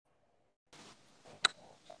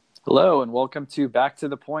Hello and welcome to Back to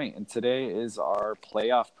the Point, and today is our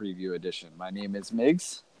playoff preview edition. My name is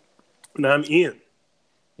Miggs. And I'm Ian.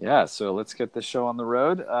 Yeah, so let's get the show on the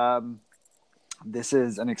road. This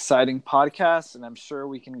is an exciting podcast, and I'm sure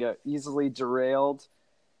we can get easily derailed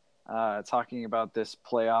talking about this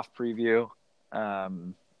playoff preview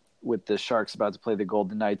with the Sharks about to play the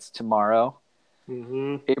Golden Knights tomorrow,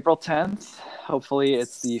 April 10th. Hopefully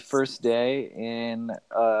it's the first day in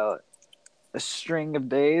a string of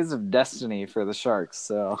days of destiny for the Sharks.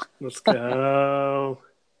 So let's go.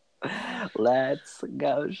 Let's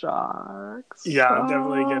go, Sharks. Yeah, I'm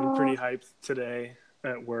definitely getting pretty hyped today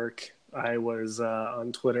at work. I was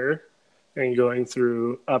on Twitter and going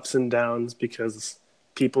through ups and downs because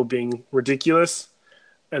people being ridiculous,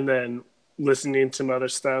 and then listening to some other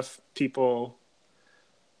stuff, people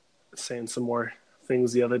saying some more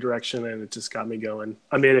things the other direction, and it just got me going.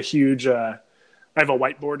 I made a huge I have a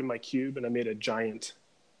whiteboard in my cube, and I made a giant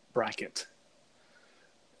bracket.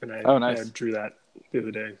 And I drew that the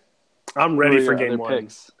other day. I'm ready for game one.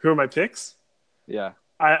 Picks? Who are my picks? Yeah.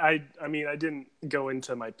 I mean, I didn't go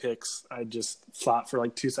into my picks. I just thought for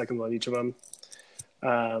like 2 seconds on each of them.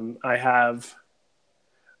 I have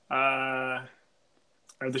the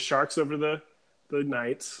Sharks over the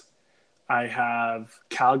Knights. I have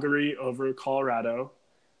Calgary over Colorado.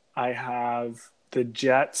 I have the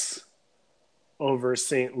Jets over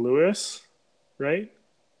St. Louis, right?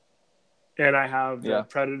 And I have the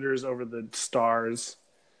Predators over the Stars.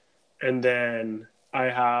 And then I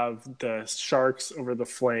have the Sharks over the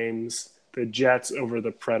Flames, the Jets over the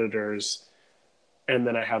Predators, and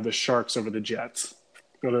then I have the Sharks over the Jets.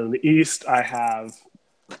 And then in the East, I have...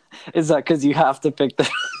 Is that because you have to pick the...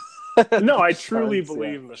 No, I truly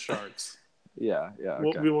believe in the Sharks. Yeah,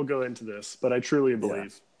 okay. We will go into this, but I truly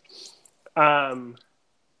believe. Yeah.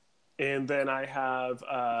 And then I have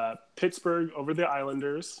Pittsburgh over the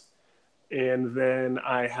Islanders. And then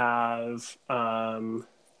I have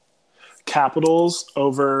Capitals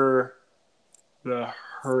over the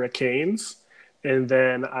Hurricanes. And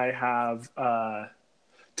then I have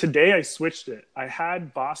today I switched it. I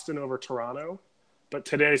had Boston over Toronto, but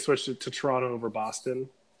today I switched it to Toronto over Boston,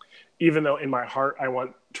 even though in my heart I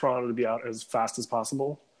want Toronto to be out as fast as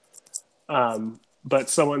possible.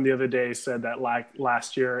 But someone the other day said that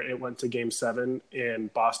last year it went to Game 7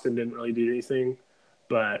 and Boston didn't really do anything,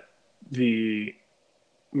 but the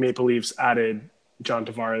Maple Leafs added John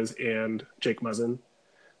Tavares and Jake Muzzin.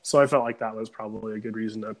 So I felt like that was probably a good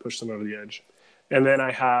reason to push them over the edge. And then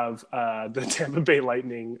I have the Tampa Bay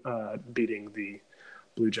Lightning beating the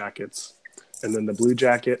Blue Jackets. And then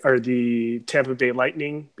the Tampa Bay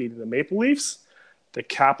Lightning beating the Maple Leafs, the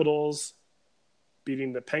Capitals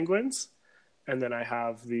beating the Penguins, and then I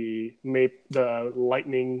have the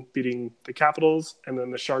Lightning beating the Capitals, and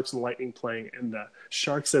then the Sharks and Lightning playing, and the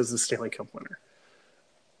Sharks as the Stanley Cup winner.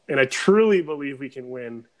 And I truly believe we can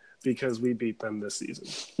win because we beat them this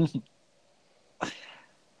season.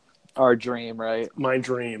 Our dream, right? My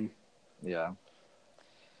dream. Yeah.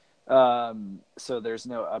 So there's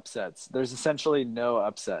no upsets. There's essentially no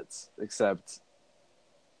upsets except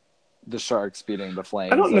the Sharks beating the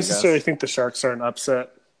Flames. I don't necessarily think the Sharks are an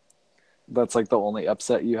upset. That's like the only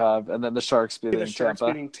upset you have, and then the Sharks beating Tampa. The Sharks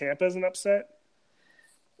beating Tampa is an upset?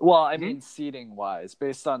 Well, I mean, seeding-wise,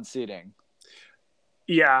 based on seeding.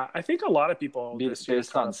 Yeah, I think a lot of people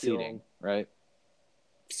based on seeding, right?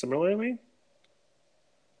 Similarly.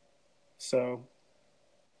 So.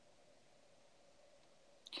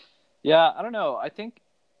 Yeah, I don't know. I think,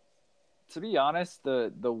 to be honest,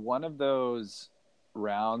 the one of those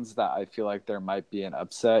rounds that I feel like there might be an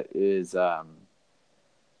upset is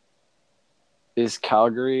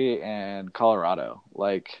Calgary and Colorado.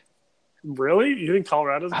 Like, really? You think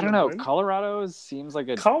Colorado's I don't know. Win? Colorado seems like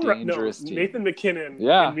a dangerous team. Nathan MacKinnon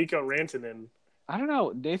and Mikko Rantanen. I don't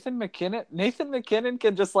know. Nathan MacKinnon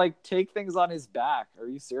can just like take things on his back. Are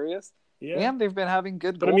you serious? Yeah. And they've been having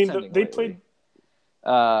good goaltending. They played.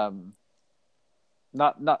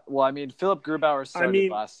 Not well. I mean, Philip Grubauer started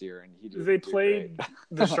last year, and he did. They played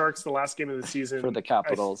the Sharks the last game of the season for the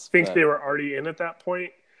Capitals. I think they were already in at that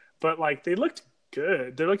point, but like they looked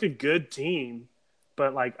good. They're like a good team,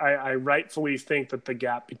 but like I rightfully think that the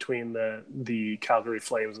gap between the Calgary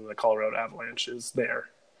Flames and the Colorado Avalanche is there.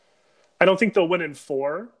 I don't think they'll win in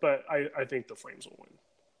 4, but I think the Flames will win.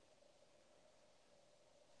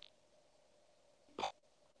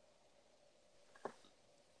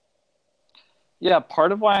 Yeah,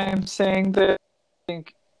 part of why I'm saying that I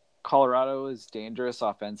think Colorado is dangerous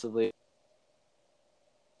offensively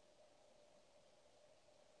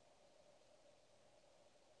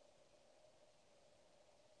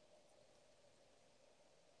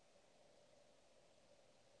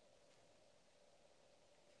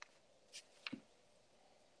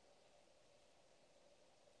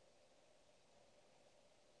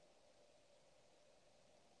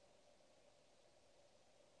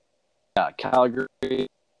Yeah, Calgary.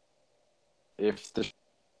 If the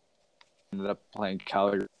ended up playing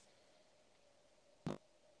Calgary,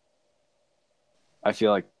 I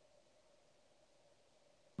feel like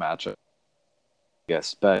matchup.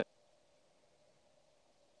 Yes, but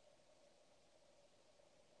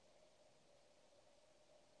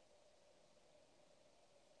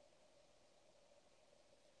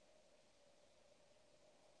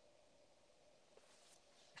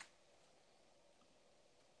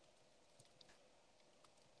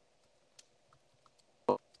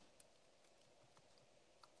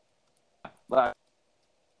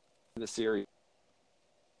the series,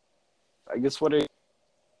 I guess. What are your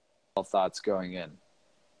thoughts going in?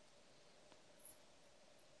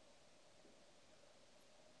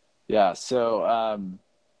 Yeah, so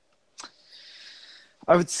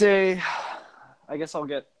I would say, I guess I'll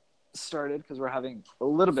get started because we're having a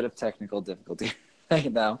little bit of technical difficulty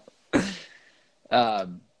right now.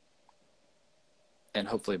 Um, and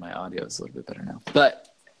hopefully my audio is a little bit better now. But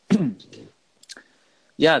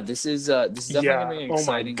yeah, this is definitely going to be an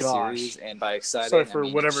exciting series, and by exciting, sorry for I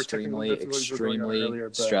mean whatever technical extremely, difficulties were going on earlier,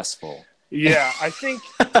 but stressful. yeah, I think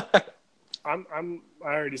I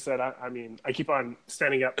already said, I mean, I keep on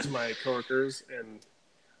standing up to my coworkers and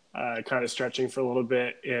kind of stretching for a little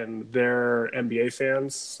bit, and they're NBA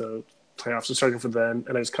fans, so playoffs are starting for them,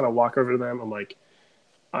 and I just kind of walk over to them. I'm like,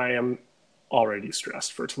 I am already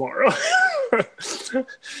stressed for tomorrow.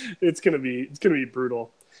 It's gonna be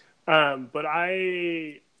brutal. But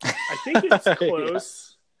I think it's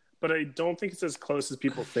close, but I don't think it's as close as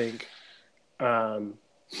people think.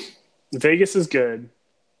 Vegas is good.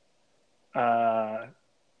 But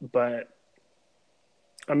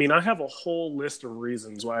I mean, I have a whole list of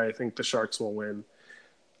reasons why I think the Sharks will win.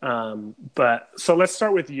 But so let's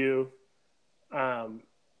start with you. I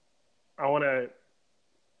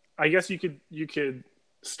guess you could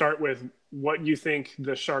start with what you think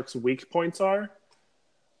the Sharks' weak points are.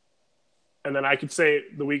 And then I could say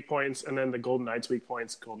the weak points, and then the Golden Knights' weak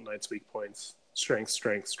points, Golden Knights' weak points, strengths.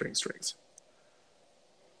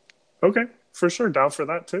 Okay, for sure. Down for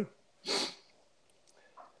that too.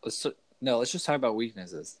 Let's just talk about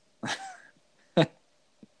weaknesses.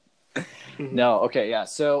 No, okay, yeah.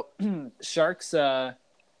 So Sharks, I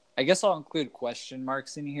guess I'll include question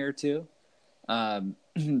marks in here too.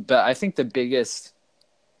 But I think the biggest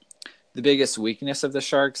weakness of the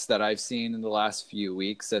Sharks that I've seen in the last few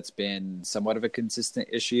weeks that's been somewhat of a consistent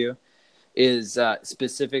issue is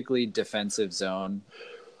specifically defensive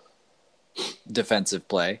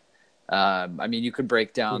play. I mean, you could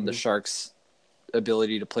break down the Sharks'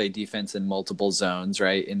 ability to play defense in multiple zones,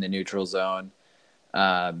 right? In the neutral zone,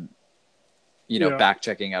 back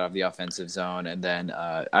checking out of the offensive zone, and then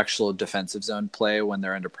actual defensive zone play when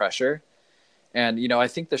they're under pressure. And, I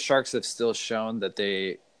think the Sharks have still shown that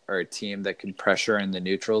they are a team that can pressure in the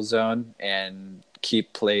neutral zone and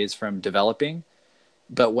keep plays from developing.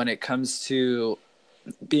 But when it comes to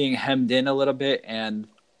being hemmed in a little bit and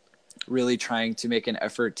really trying to make an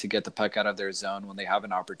effort to get the puck out of their zone when they have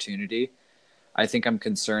an opportunity, I think I'm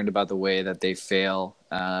concerned about the way that they fail.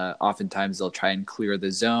 Oftentimes they'll try and clear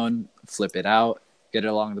the zone, flip it out, get it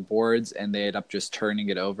along the boards, and they end up just turning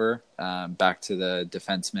it over back to the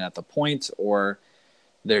defenseman at the point, or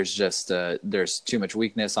there's too much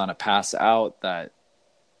weakness on a pass out that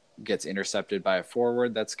gets intercepted by a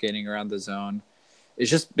forward that's skating around the zone.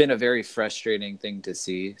 It's just been a very frustrating thing to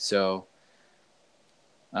see. So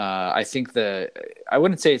I think I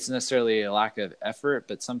wouldn't say it's necessarily a lack of effort,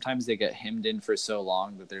 but sometimes they get hemmed in for so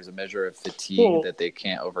long that there's a measure of fatigue that they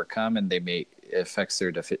can't overcome, and it affects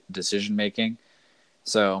their decision making.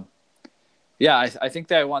 So, yeah, I think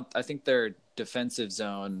their defensive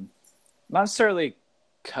zone, not necessarily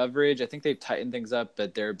coverage, I think they've tightened things up,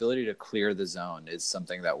 but their ability to clear the zone is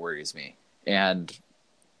something that worries me. And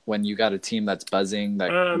when you got a team that's buzzing,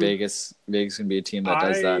 that Vegas can be a team that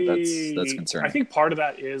does that. That's concerning. I think part of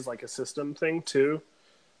that is like a system thing too.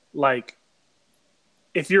 Like,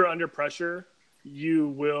 if you're under pressure, you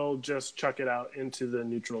will just chuck it out into the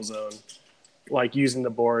neutral zone, like using the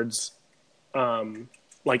boards.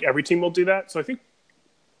 Like every team will do that. So I think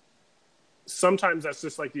sometimes that's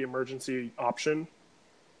just like the emergency option.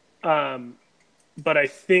 But I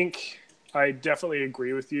think I definitely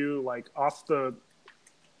agree with you. Like off the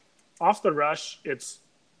rush, it's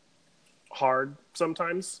hard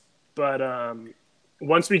sometimes, but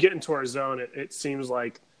once we get into our zone, it seems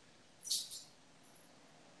like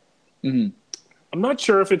I'm not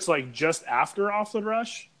sure if it's like just after off the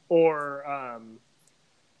rush or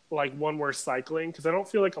like when we're cycling, because I don't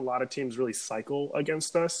feel like a lot of teams really cycle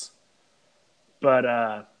against us. But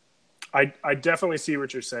I definitely see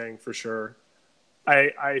what you're saying for sure.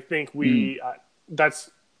 I think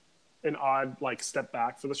that's an odd like step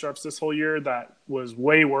back for the Sharps this whole year. That was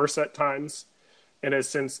way worse at times, and has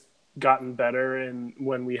since gotten better. And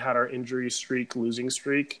when we had our injury streak, losing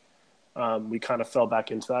streak, we kind of fell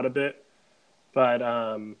back into that a bit. But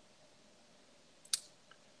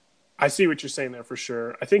I see what you're saying there for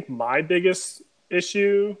sure. I think my biggest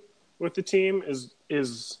issue with the team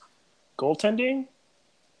is goaltending.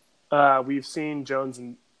 We've seen Jones,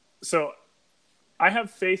 and so I have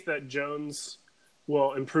faith that Jones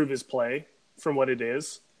will improve his play from what it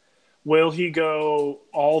is. Will he go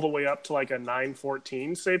all the way up to like a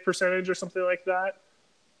 914 save percentage or something like that?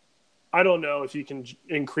 I don't know if he can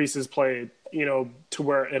increase his play, to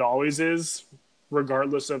where it always is,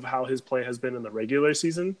 regardless of how his play has been in the regular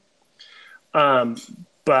season. But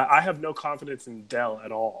I have no confidence in Dell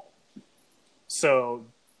at all. So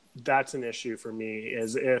that's an issue for me,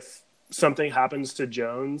 is if something happens to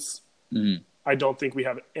Jones, I don't think we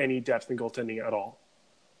have any depth in goaltending at all.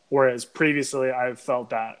 Whereas previously I've felt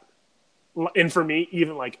that, and for me,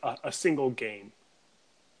 even like a single game.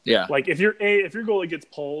 Yeah. Like if your goalie gets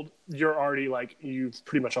pulled, you're already like, you've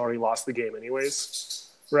pretty much already lost the game anyways.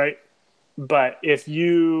 Right. But if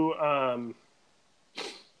you,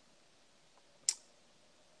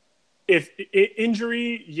 if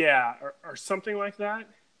injury, or something like that,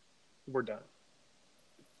 we're done.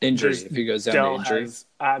 Injury. If he goes down Dell to injury, has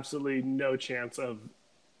absolutely no chance of,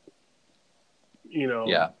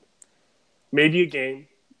 maybe a game,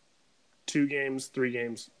 2 games, 3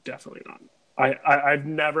 games, definitely not. I've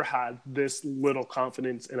never had this little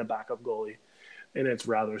confidence in a backup goalie, and it's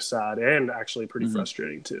rather sad and actually pretty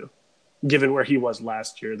frustrating too, given where he was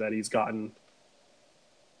last year. That he's gotten,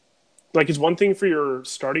 like, it's one thing for your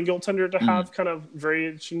starting goaltender to have kind of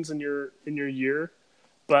variations in your year,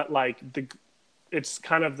 but like it's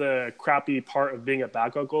kind of the crappy part of being a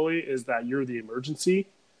backup goalie is that you're the emergency.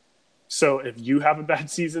 So if you have a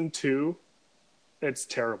bad season too, it's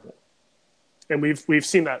terrible. And we've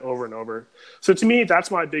seen that over and over. So to me, that's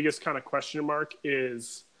my biggest kind of question mark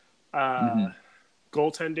is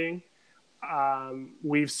goaltending.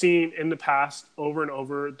 We've seen in the past over and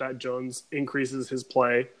over that Jones increases his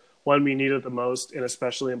play when we need it the most, and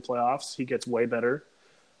especially in playoffs, he gets way better.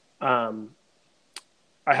 I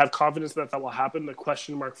have confidence that will happen. The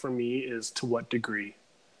question mark for me is to what degree.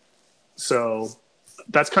 So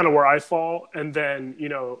that's kind of where I fall. And then,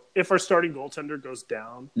 if our starting goaltender goes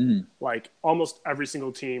down, like almost every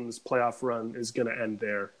single team's playoff run is going to end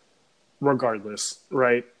there regardless.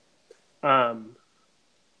 Right.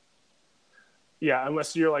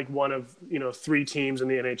 Unless you're like one of, 3 teams in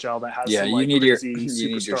the NHL that has some like crazy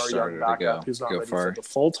superstar young backup who's not ready for the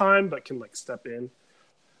full time, but can like step in.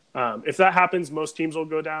 If that happens, most teams will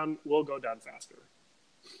go down. We'll go down faster.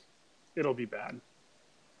 It'll be bad.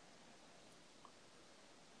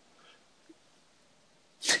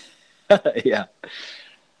 Yeah.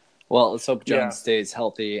 Well, let's hope Jones stays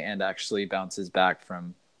healthy and actually bounces back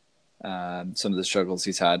from some of the struggles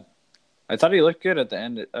he's had. I thought he looked good at the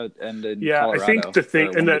end in Colorado. I think the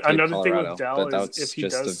thing, and another Colorado, thing with Dell is if he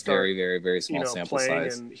does start, very, very, very small sample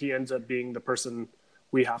size, and he ends up being the person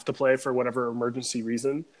we have to play for whatever emergency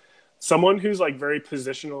reason, someone who's like very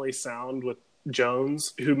positionally sound with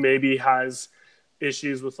Jones, who maybe has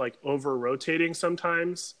issues with like over rotating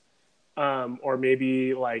sometimes, or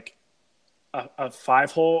maybe like a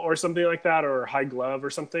 5-hole or something like that, or a high glove or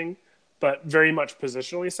something, but very much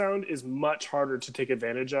positionally sound, is much harder to take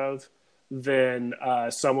advantage of than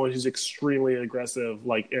someone who's extremely aggressive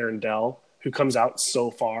like Aaron Dell, who comes out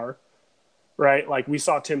so far, right? Like we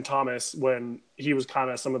saw Tim Thomas when he was kind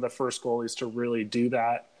of some of the first goalies to really do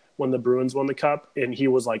that when the Bruins won the Cup, and he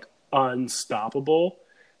was like unstoppable.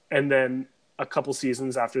 And then a couple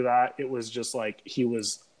seasons after that, it was just like he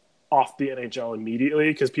was off the NHL immediately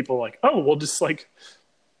because people were like, oh, we'll just like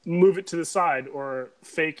move it to the side or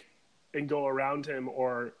fake and go around him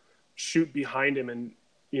or shoot behind him and,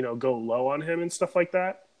 go low on him and stuff like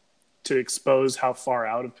that to expose how far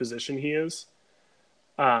out of position he is.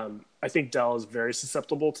 I think Dell is very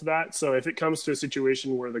susceptible to that. So if it comes to a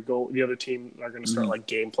situation where the other team are going to start like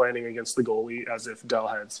game planning against the goalie, as if Dell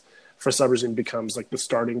has for some reason becomes like the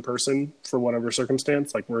starting person for whatever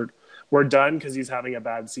circumstance, like we're done because he's having a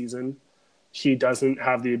bad season. He doesn't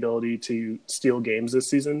have the ability to steal games this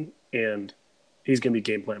season, and he's going to be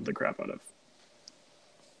game planned the crap out of.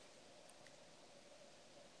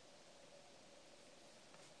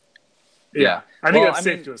 Yeah. I think that's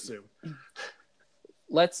safe to assume.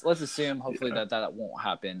 Let's assume hopefully that won't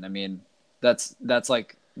happen. I mean, that's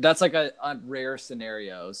like a rare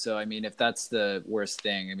scenario. So I mean, if that's the worst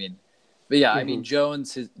thing, I mean, but yeah, I mean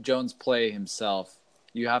Jones play himself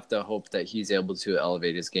you have to hope that he's able to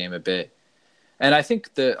elevate his game a bit. And I think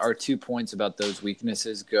our 2 points about those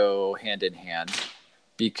weaknesses go hand in hand,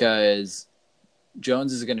 because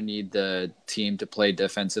Jones is going to need the team to play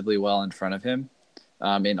defensively well in front of him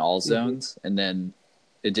in all zones. And then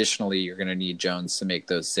additionally, you're going to need Jones to make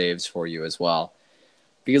those saves for you as well.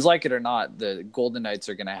 Because like it or not, the Golden Knights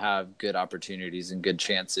are going to have good opportunities and good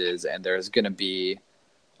chances, and there's going to be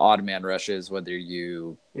odd man rushes, whether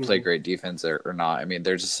you play great defense or not. I mean,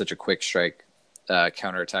 there's just such a quick strike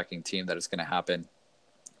counterattacking team that it's going to happen.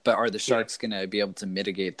 But are the Sharks going to be able to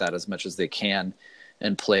mitigate that as much as they can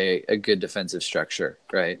and play a good defensive structure,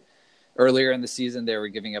 right? Earlier in the season, they were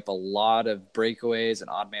giving up a lot of breakaways and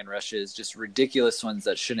odd man rushes, just ridiculous ones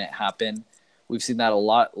that shouldn't happen. We've seen that a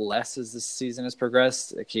lot less as this season has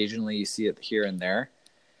progressed. Occasionally you see it here and there.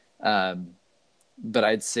 But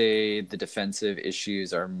I'd say the defensive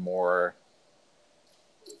issues are more,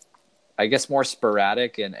 I guess, more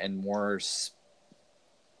sporadic and more,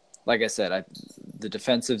 like I said, the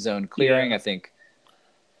defensive zone clearing, I think,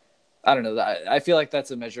 I don't know. I feel like that's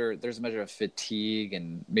there's a measure of fatigue,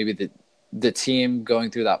 and maybe the team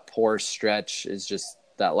going through that poor stretch is just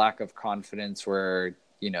that lack of confidence where,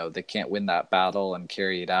 they can't win that battle and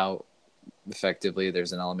carry it out effectively.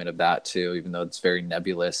 There's an element of that too, even though it's very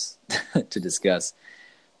nebulous to discuss.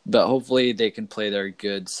 But hopefully they can play their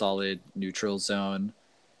good, solid neutral zone,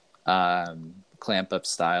 clamp up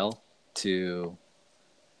style to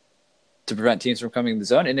prevent teams from coming in the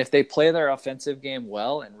zone. And if they play their offensive game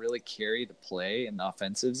well and really carry the play in the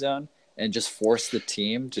offensive zone and just force the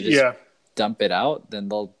team to just dump it out, then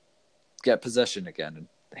they'll get possession again and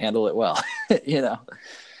handle it well,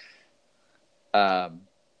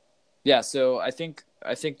 So I think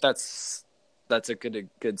that's a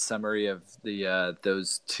good summary of the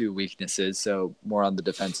those two weaknesses. So more on the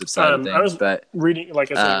defensive side of things. I was reading, like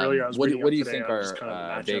I said earlier, what do you think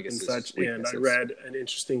are Vegas' and such? weaknesses? And I read an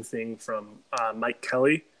interesting thing from Mike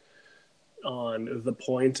Kelly on The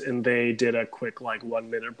Point, and they did a quick 1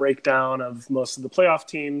 minute breakdown of most of the playoff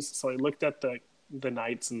teams. So I looked at the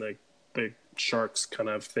Knights and the Sharks kind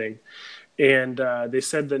of thing. And they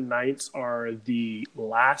said the Knights are the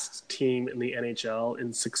last team in the NHL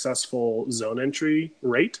in successful zone entry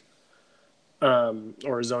rate,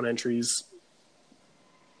 or zone entries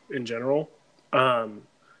in general. And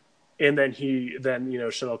then he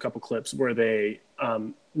showed a couple clips where they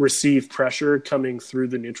receive pressure coming through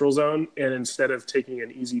the neutral zone, and instead of taking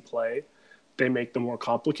an easy play, they make the more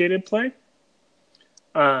complicated play.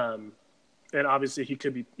 And obviously he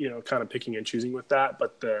could be, kind of picking and choosing with that,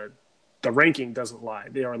 but the ranking doesn't lie.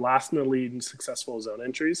 They are last in the lead in successful zone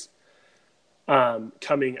entries,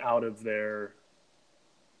 coming out of their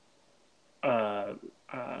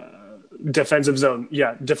defensive zone.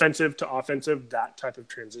 Yeah, defensive to offensive, that type of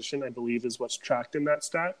transition, I believe, is what's tracked in that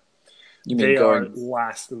stat. They are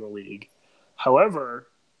last in the league. However,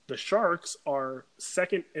 the Sharks are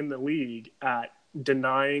second in the league at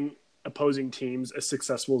denying opposing teams a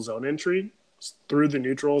successful zone entry. Through the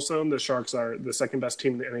neutral zone, the Sharks are the second best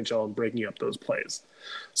team in the NHL in breaking up those plays.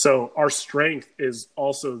 So our strength is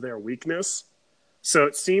also their weakness. So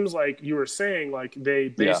it seems like you were saying, they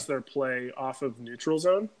base their play off of neutral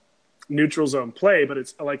zone play, but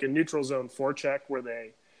it's like a neutral zone forecheck where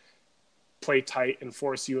they play tight and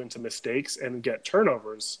force you into mistakes and get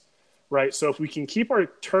turnovers, right? So if we can keep our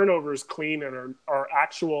turnovers clean and our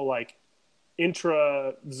actual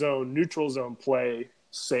intra-zone, neutral zone play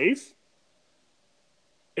safe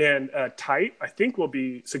and tight, I think we'll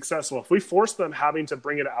be successful. If we force them having to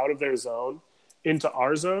bring it out of their zone into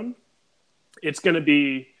our zone, it's going to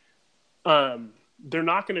be they're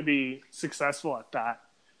not going to be successful at that,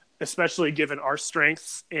 especially given our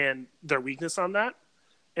strengths and their weakness on that.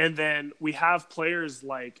 And then we have players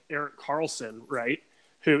like Erik Karlsson, right,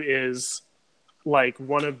 who is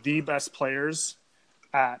one of the best players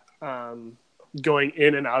at going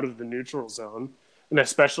in and out of the neutral zone, and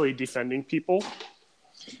especially defending people.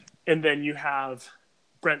 And then you have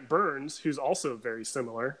Brent Burns, who's also very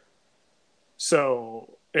similar.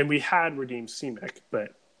 So, and we had Radim Simek,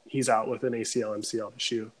 but he's out with an ACL, MCL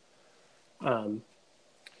issue.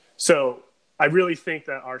 So I really think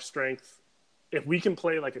that our strength, if we can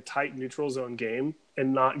play a tight neutral zone game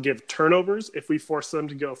and not give turnovers, if we force them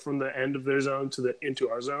to go from the end of their zone into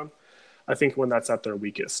our zone, I think when that's at their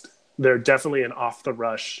weakest, they're definitely an off the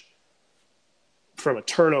rush from a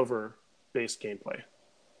turnover based gameplay.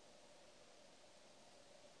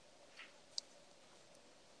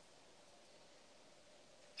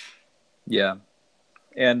 Yeah.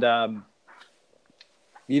 And, I'd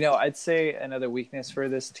say another weakness for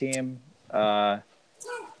this team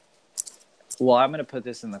Well, I'm going to put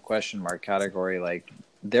this in the question mark category. Like,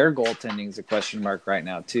 their goaltending is a question mark right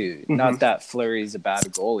now too. Mm-hmm. Not that Fleury's a bad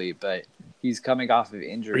goalie, but he's coming off of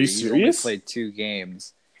injury. Are you He's only serious? played 2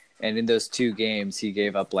 games, and in those 2 games, he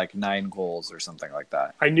gave up like 9 goals or something like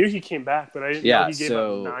that. I knew he came back, but I didn't know he gave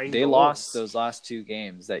up 9 they goals. lost those last 2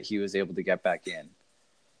 games that he was able to get back in,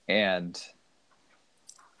 and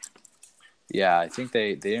yeah, I think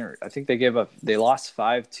they didn't. I think they gave up. They lost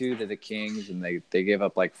 5-2 to the Kings, and they gave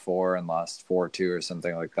up like 4 and lost 4-2 or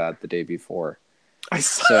something like that the day before. I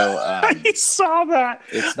saw, So I saw that.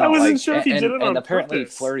 it's not I wasn't like, sure if he did it on and apparently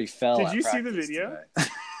purpose. Fleury fell. Did at you see the practice video?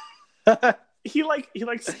 today. He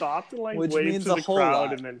stopped and Which waved means to a the whole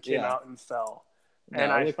crowd lot. and then came Yeah. out and fell. No,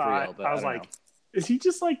 And it I looked thought, real, but I was don't like, know. is he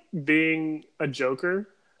just like being a joker?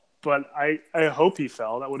 But I hope he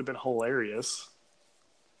fell. That would have been hilarious.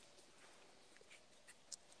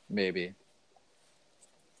 Maybe.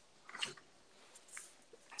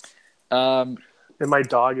 And my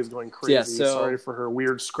dog is going crazy. Yeah, so- Sorry for her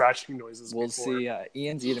weird scratching noises. We'll before. see.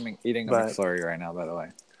 Ian's eating a But- McFlurry right now, by the way.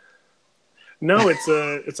 No, it's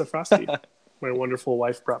a Frosty. My wonderful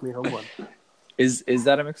wife brought me home one. Is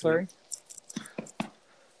that a McFlurry?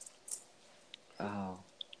 Oh,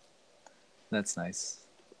 that's nice.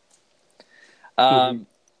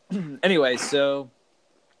 Anyway, so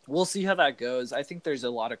we'll see how that goes. I think there's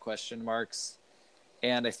a lot of question marks,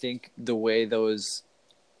 and I think the way those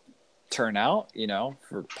turn out,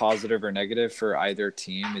 for positive or negative for either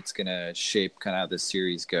team, it's going to shape kind of how the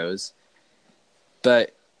series goes.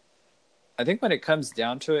 But I think when it comes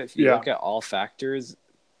down to it, if you look at all factors,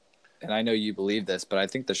 and I know you believe this, but I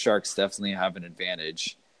think the Sharks definitely have an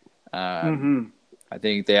advantage. I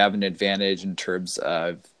think they have an advantage in terms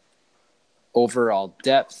of overall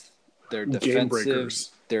depth. Their defensive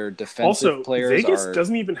Also, players Vegas are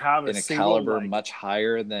doesn't even have in a caliber much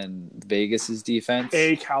higher than Vegas's defense.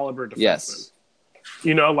 A caliber defenseman. Yes.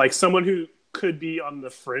 Like someone who could be on the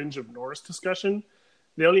fringe of Norris discussion.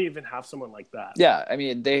 They don't even have someone like that. Yeah, I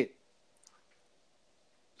mean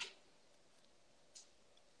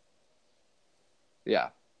Yeah.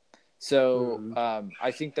 So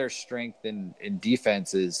I think their strength in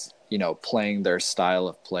defense is, playing their style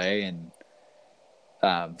of play and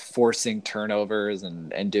forcing turnovers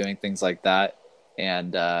and doing things like that,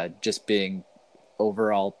 and just being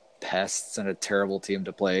overall pests and a terrible team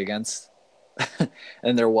to play against.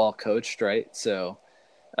 And they're well coached, right? So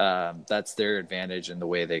that's their advantage in the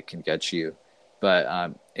way they can get you.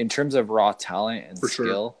 But in terms of raw talent and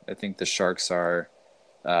skill, I think the Sharks are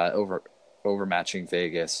overmatching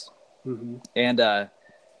Vegas. And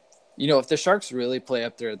if the Sharks really play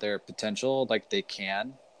up their potential, like they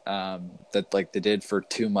can, that like they did for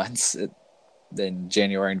 2 months in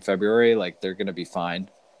January and February, like they're going to be fine.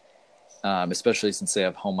 Especially since they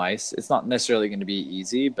have home ice. It's not necessarily going to be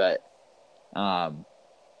easy, but I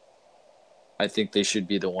think they should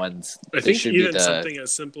be the ones. I think even something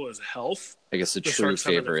as simple as health, I guess the true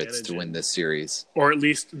favorites to win this series, or at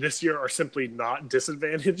least this year, are simply not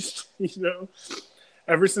disadvantaged.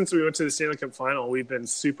 Ever since we went to the Stanley Cup final, we've been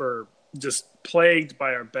super just plagued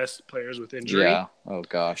by our best players with injury. Yeah. Oh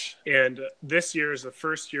gosh. And this year is the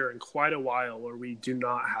first year in quite a while where we do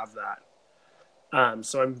not have that.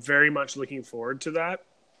 So I'm very much looking forward to that.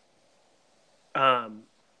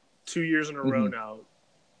 2 years in a row now,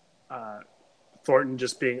 Thornton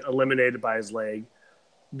just being eliminated by his leg.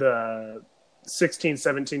 The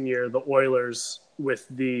 16-17 year, the Oilers with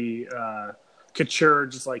the Couture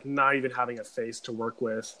just like not even having a face to work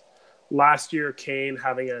with. Last year, Kane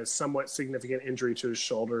having a somewhat significant injury to his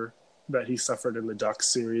shoulder that he suffered in the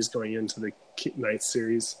Ducks series going into the Knights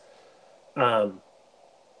series. Timo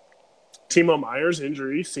Meyer's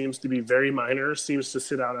injury seems to be very minor, seems to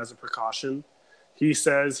sit out as a precaution. He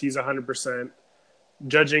says he's 100%.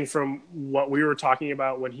 Judging from what we were talking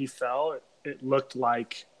about when he fell, it looked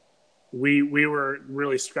like we were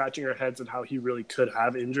really scratching our heads at how he really could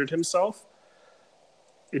have injured himself.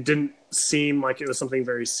 It didn't seem like it was something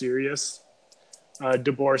very serious.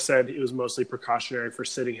 DeBoer said it was mostly precautionary for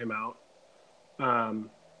sitting him out.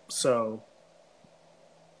 So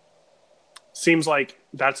seems like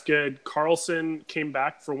that's good. Carlson came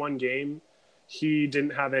back for 1 game. He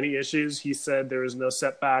didn't have any issues. He said there was no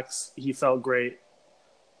setbacks. He felt great.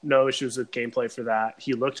 No issues with gameplay for that.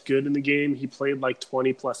 He looked good in the game. He played like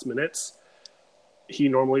 20 plus minutes. He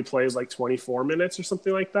normally plays like 24 minutes or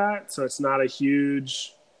something like that. So it's not a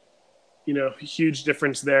huge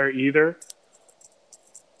difference there either.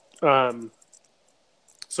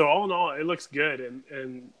 So all in all, it looks good.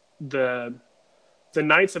 And the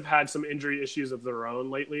Knights have had some injury issues of their own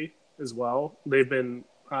lately as well. They've been,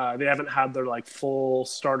 they haven't had their like full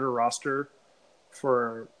starter roster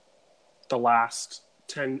for the last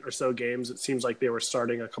 10 or so games, it seems like they were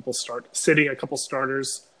sitting a couple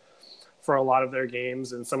starters for a lot of their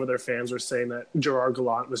games, and some of their fans were saying that Gerard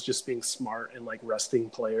Gallant was just being smart and like resting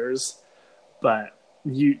players, but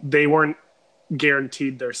they weren't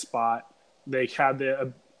guaranteed their spot. They had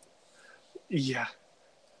the yeah.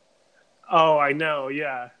 Oh, I know.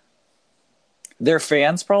 Yeah. Their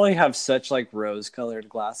fans probably have such like rose-colored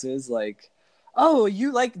glasses. Like, oh,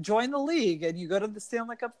 you like join the league and you go to the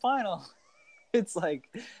Stanley Cup final. It's like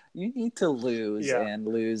you need to lose and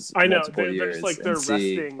lose I know. multiple They're years just like and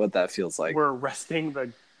see what that feels like. We're resting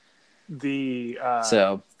the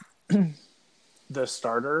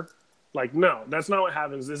starter. Like, no, that's not what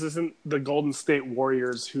happens. This isn't the Golden State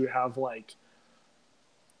Warriors who have like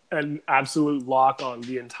an absolute lock on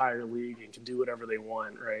the entire league and can do whatever they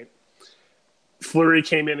want, right? Fleury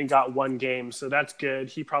came in and got 1 game, so that's good.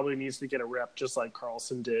 He probably needs to get a rep just like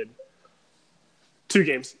Carlson did. 2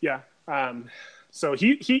 games, yeah. So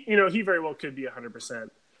he very well could be 100%.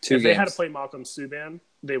 If they had to play Malcolm Subban,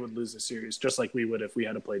 they would lose the series, just like we would if we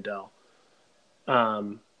had to play Dell.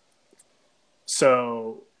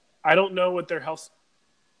 So I don't know what their health.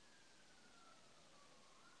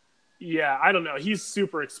 Yeah, I don't know. He's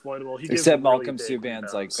super exploitable. Except Malcolm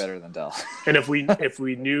Subban's like better than Dell. And if we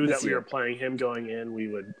knew that we were playing him going in, we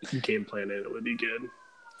would game plan it. It would be good.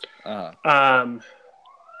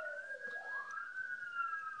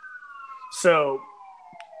 So,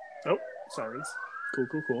 sirens. Cool.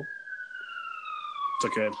 It's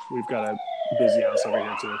okay. We've got a busy house over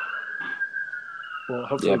here too. Well,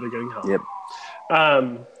 hopefully they're getting help. Yep.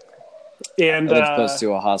 And I live close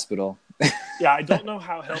to a hospital. Yeah, I don't know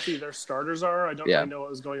how healthy their starters are. I don't really know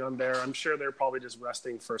what was going on there. I'm sure they're probably just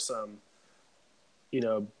resting for some,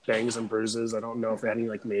 bangs and bruises. I don't know if they had any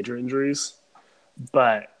like major injuries,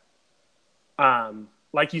 but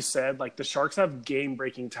like you said, like the Sharks have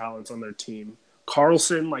game-breaking talents on their team.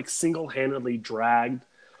 Carlson like single-handedly dragged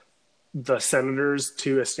the Senators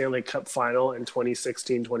to a Stanley Cup final in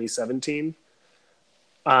 2016, 2017.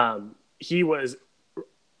 He was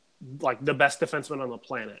like the best defenseman on the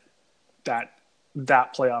planet that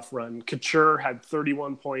playoff run. Couture had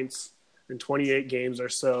 31 points in 28 games or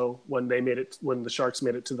so when the Sharks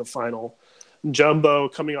made it to the final. Jumbo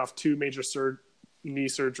coming off 2 major knee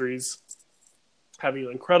surgeries, having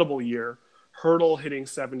an incredible year. Hurdle hitting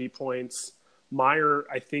 70 points. Meyer,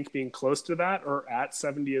 I think, being close to that or at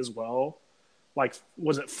 70 as well. Like,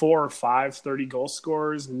 was it 4 or 5 30-goal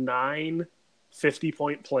scorers, 9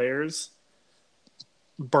 50-point players?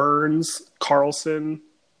 Burns, Carlson,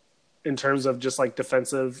 in terms of just like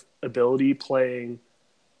defensive ability playing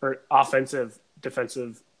or offensive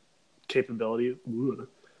defensive capability,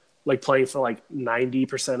 like playing for like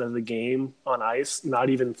 90% of the game on ice, not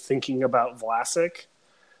even thinking about Vlasic.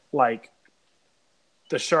 Like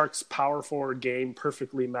the Sharks' power forward game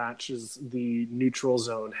perfectly matches the neutral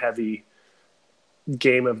zone heavy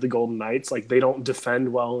game of the Golden Knights. Like they don't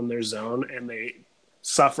defend well in their zone and they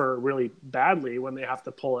suffer really badly when they have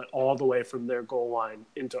to pull it all the way from their goal line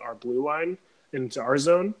into our blue line, into our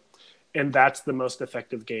zone. And that's the most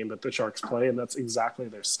effective game that the Sharks play, and that's exactly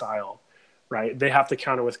their style, right? They have to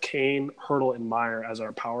counter with Kane, Hurdle, and Meyer as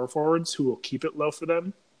our power forwards who will keep it low for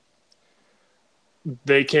them.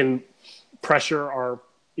 They can pressure our,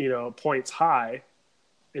 points high,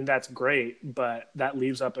 and that's great, but that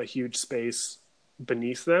leaves up a huge space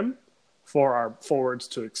beneath them for our forwards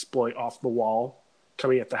to exploit off the wall,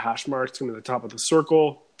 coming at the hash marks, coming at the top of the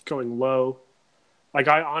circle, going low. Like,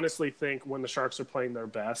 I honestly think when the Sharks are playing their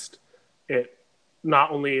best, it not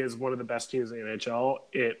only is one of the best teams in the NHL,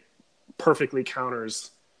 it perfectly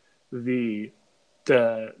counters the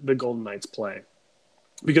Golden Knights play.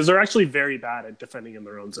 Because they're actually very bad at defending in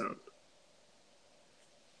their own zone.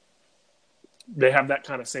 They have that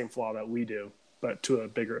kind of same flaw that we do, but to a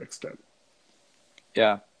bigger extent.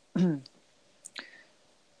 Yeah.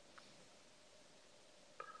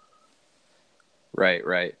 Right.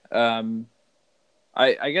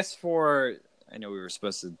 I guess I know we were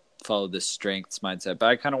supposed to follow this strengths mindset, but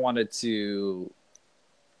I kind of wanted to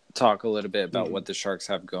talk a little bit about what the Sharks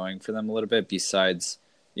have going for them a little bit besides,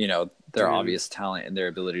 their obvious talent and their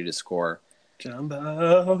ability to score.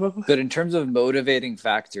 Jumbo. But in terms of motivating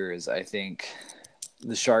factors, I think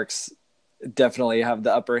the Sharks definitely have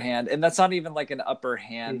the upper hand. And that's not even like an upper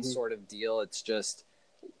hand sort of deal. It's just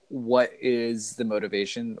what is the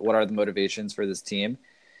motivation? What are the motivations for this team?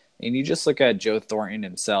 And you just look at Joe Thornton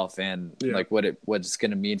himself and like what it's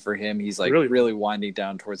going to mean for him. He's like really winding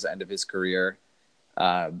down towards the end of his career.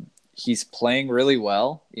 He's playing really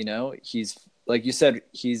well. He's, like you said,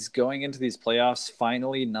 he's going into these playoffs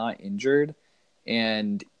finally not injured.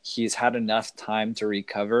 and he's had enough time to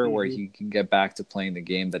recover where he can get back to playing the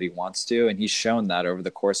game that he wants to, and he's shown that over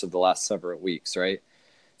the course of the last several weeks, right?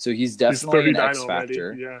 So he's definitely an X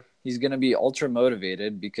factor. Yeah. He's going to be ultra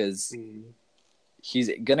motivated because he's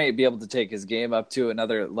going to be able to take his game up to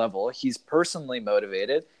another level. He's personally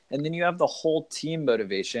motivated, and then you have the whole team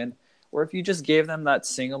motivation. Or if you just gave them that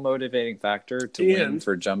single motivating factor to win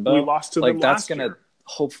for Jumbo, we lost to them that's going to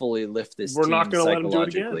hopefully lift this team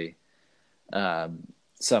psychologically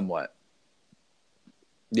somewhat.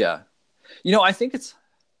 Yeah. I think it's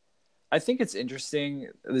interesting.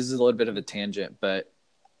 This is a little bit of a tangent, but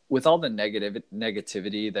with all the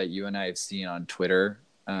negativity that you and I have seen on Twitter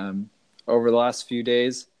over the last few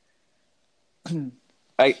days,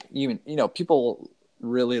 people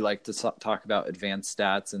really like to talk about advanced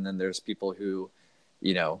stats, and then there's people who,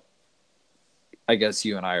 I guess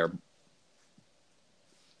you and I are,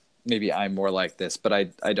 maybe I'm more like this, but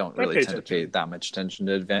I don't really tend to pay that much attention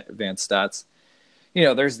to advanced stats.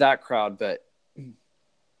 There's that crowd, but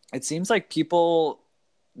it seems like people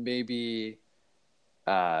maybe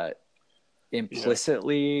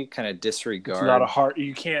implicitly kind of disregard. It's not a hard.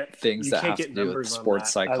 You can't things you that can't have to do with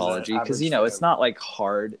sports psychology, because it's not like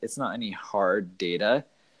hard. It's not any hard data.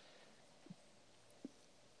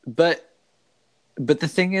 But the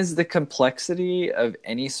thing is, the complexity of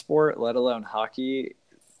any sport, let alone hockey,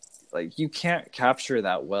 like you can't capture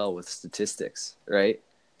that well with statistics, right?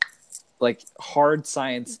 Like hard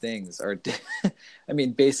science things are,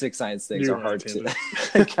 basic science things are hard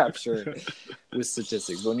to capture with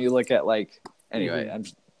statistics. When you look at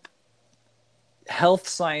health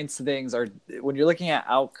science things are, when you're looking at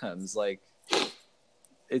outcomes, like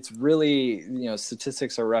it's really,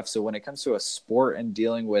 statistics are rough. So when it comes to a sport and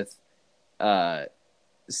dealing with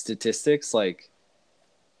statistics, like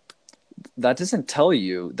that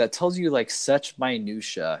tells you like such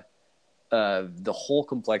minutia of the whole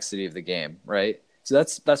complexity of the game, right? So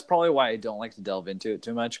that's probably why I don't like to delve into it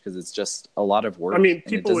too much, because it's just a lot of work.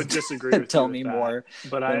 People would disagree with tell you me with more,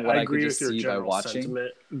 but I agree with your general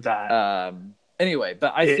sentiment that anyway.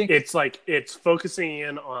 But I think it's like it's focusing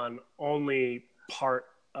in on only part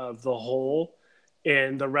of the whole,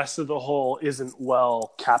 and the rest of the whole isn't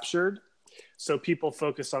well captured. So people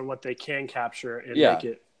focus on what they can capture and make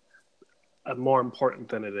it more important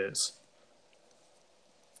than it is.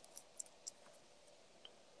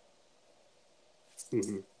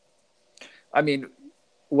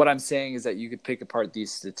 What I'm saying is that you could pick apart these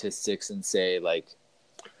statistics and say, like,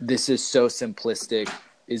 this is so simplistic.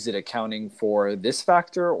 Is it accounting for this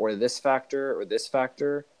factor or this factor or this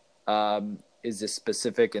factor? Is this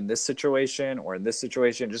specific in this situation or in this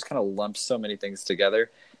situation? It just kind of lumps so many things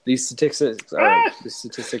together. These statistics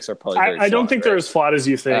are probably very I don't think they're as flawed as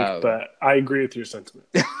you think, but I agree with your sentiment.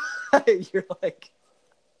 You're like...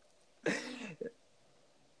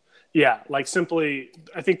 Yeah, like simply,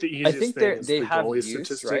 I think the easiest thing is the goalie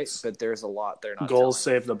statistics. Right? But there's a lot they're not. Goals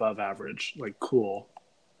saved above average, like cool.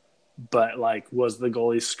 But like, was the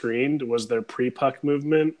goalie screened? Was there pre-puck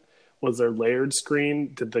movement? Was there layered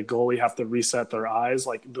screen? Did the goalie have to reset their eyes?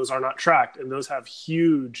 Like, those are not tracked, and those have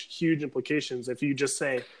huge, huge implications. If you just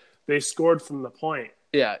say they scored from the point,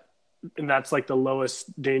 and that's like the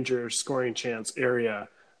lowest danger scoring chance area,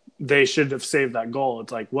 they should have saved that goal.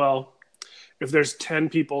 It's like, well, if there's 10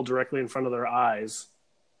 people directly in front of their eyes,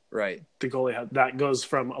 right, the goalie that goes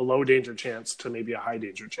from a low danger chance to maybe a high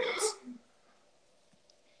danger chance.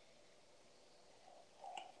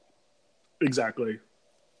 Exactly.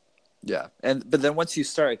 Yeah, but then once you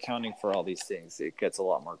start accounting for all these things, it gets a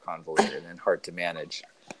lot more convoluted and hard to manage.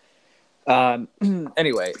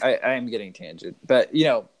 Anyway, I am getting tangent, but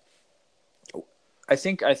I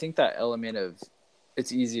think that element of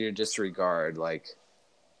it's easy to disregard, like,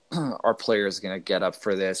 our player is going to get up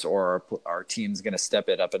for this, or our team's going to step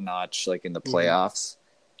it up a notch, like in the playoffs.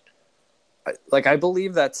 I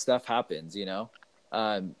believe that stuff happens, There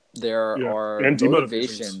are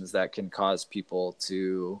motivations that can cause people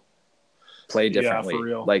to play differently. For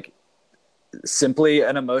real. Like, simply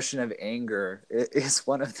an emotion of anger is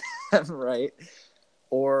one of them, right?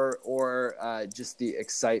 Or just the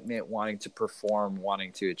excitement, wanting to perform,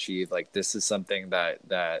 wanting to achieve. Like, this is something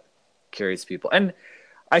that carries people. And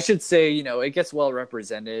I should say, it gets well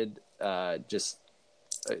represented just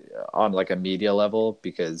on like a media level,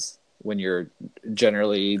 because when you're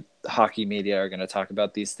generally hockey media are going to talk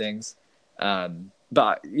about these things.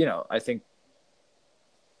 But, I think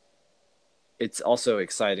it's also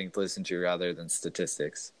exciting to listen to rather than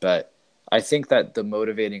statistics. But I think that the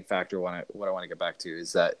motivating factor, what I want to get back to,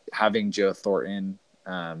 is that having Joe Thornton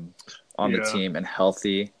on the team and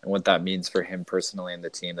healthy, and what that means for him personally and the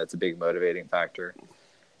team, that's a big motivating factor.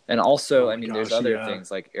 And also, Oh I my mean, there's gosh, other yeah.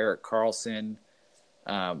 things like Eric Carlson.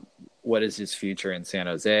 What is his future in San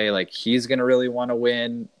Jose? Like, he's going to really want to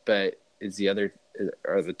win, but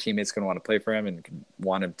are the teammates going to want to play for him and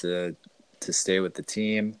want him to stay with the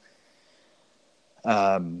team?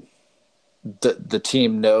 The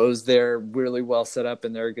team knows they're really well set up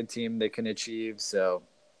and they're a good team they can achieve. So,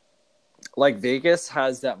 like, Vegas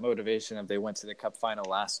has that motivation of they went to the Cup final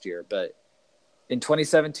last year, but in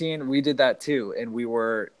 2017 we did that too, and we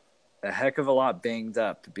were a heck of a lot banged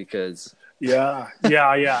up because Yeah.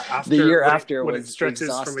 After the year when after when it was stretches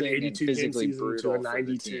from an exhausting and 82 game physically season to a brutal for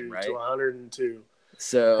the team, 92 to right? 102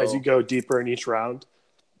 as you So go deeper in each round.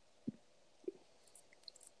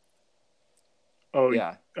 Oh,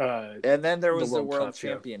 yeah, and then there was the World Cup,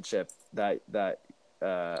 Championship that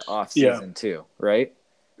off yeah. season too, right?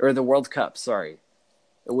 Or the World Cup, sorry,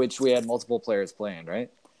 which we had multiple players playing,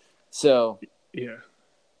 right? So Yeah.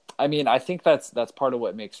 I mean, I think that's part of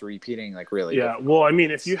what makes repeating like really difficult. Well, I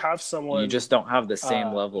mean, if you have someone You just don't have the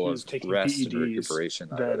same level who's of taking rest and PEDs, recuperation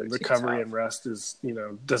that other then teams recovery have. and rest is,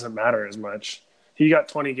 doesn't matter as much. He got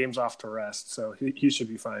 20 games off to rest, so he should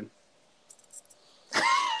be fine.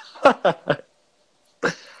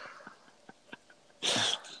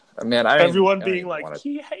 Man, everyone being like,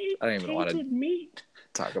 he hated meat.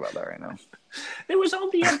 Talk about that right now. It was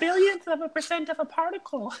only 1/1000% of a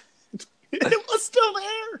particle. It was still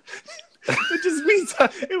there. It just means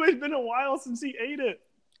it had been a while since he ate it.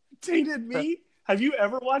 Tainted meat? Have you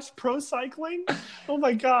ever watched pro cycling? Oh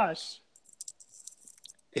my gosh.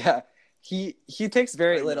 Yeah. He takes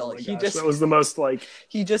very little. That was the most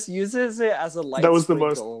he just uses it as a light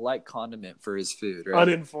light condiment for his food, right?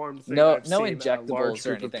 Uninformed thing. No injectables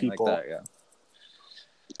or anything like that. Yeah.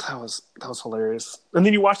 That was hilarious. And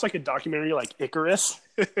then you watch like a documentary like Icarus.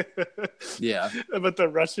 Yeah. About the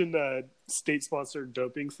Russian state-sponsored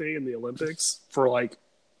doping thing in the Olympics for like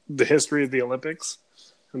the history of the Olympics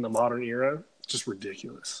in the modern era. Just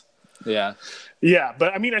ridiculous. Yeah. Yeah,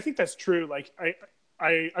 but I mean, I think that's true. Like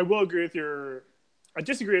I will agree with I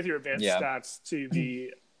disagree with your advanced stats to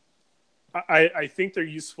the I think they're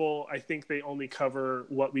useful. I think they only cover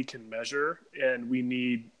what we can measure, and we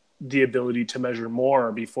need the ability to measure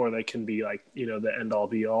more before they can be like, the end all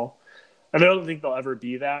be all. And I don't think they'll ever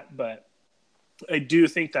be that, but I do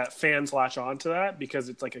think that fans latch on to that because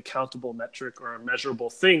it's like a countable metric or a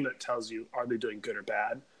measurable thing that tells you, are they doing good or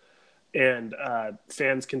bad? And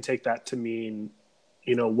fans can take that to mean,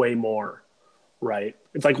 way more, right?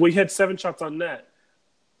 It's like we had 7 shots on net.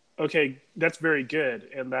 Okay, that's very good,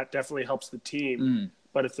 and that definitely helps the team.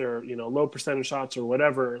 But if they're, low percentage shots or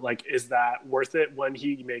whatever, like, is that worth it when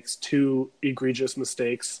he makes 2 egregious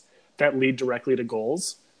mistakes that lead directly to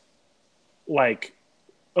goals? Like,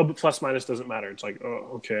 but plus minus doesn't matter. It's like,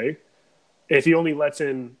 oh, okay. If he only lets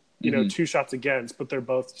in, 2 shots against, but they're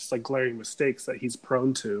both just like glaring mistakes that he's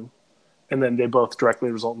prone to, and then they both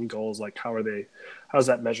directly result in goals, like, how's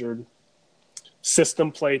that measured?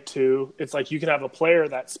 System play too. It's like you can have a player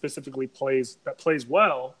that specifically plays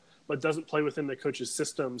well, but doesn't play within the coach's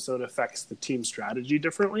system, so it affects the team strategy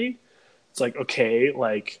differently. It's like, okay,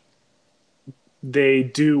 like they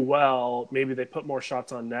do well, maybe they put more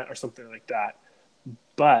shots on net or something like that,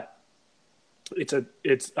 but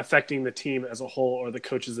it's affecting the team as a whole or the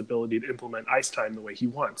coach's ability to implement ice time the way he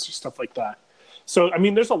wants or stuff like that. So, I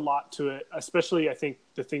mean, there's a lot to it, especially I think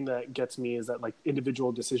the thing that gets me is that like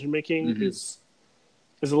individual decision-making is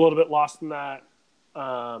a little bit lost in that.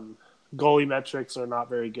 Goalie metrics are not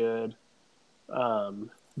very good.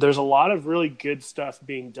 There's a lot of really good stuff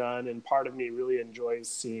being done, and part of me really enjoys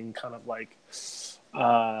seeing kind of like,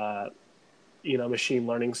 machine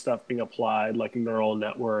learning stuff being applied, like neural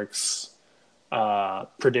networks,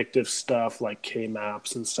 predictive stuff like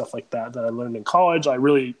K-maps and stuff like that I learned in college. I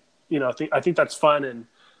really, I think that's fun, and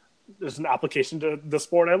there's an application to the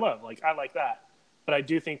sport I love. Like, I like that. But I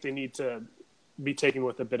do think they need to be taken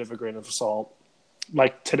with a bit of a grain of salt.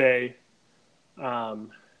 Like today,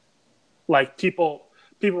 like people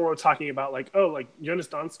were talking about like, oh, like Jonas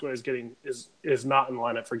Donskoy is not in the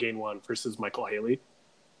lineup for game 1 versus Michael Haley.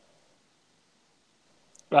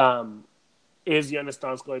 Is Jonas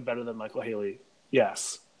Donskoy better than Michael Haley?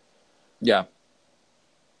 Yes. Yeah.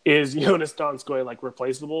 Is Jonas Donskoy like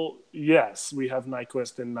replaceable? Yes. We have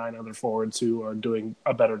Nyquist and 9 other forwards who are doing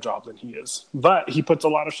a better job than he is. But he puts a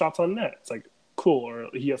lot of shots on net. It's like, cool. Or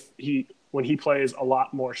he when he plays, a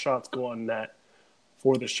lot more shots go on net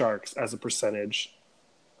for the Sharks as a percentage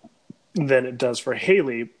than it does for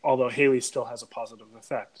Haley, although Haley still has a positive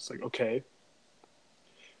effect. It's like, okay,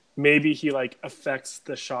 maybe he like affects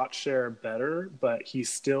the shot share better, but he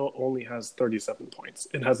still only has 37 points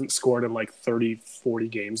and hasn't scored in like 30, 40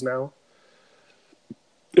 games now.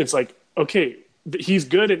 it's like, okay, he's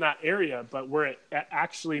good in that area, but where it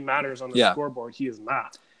actually matters on the scoreboard, he is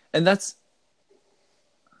not. And that's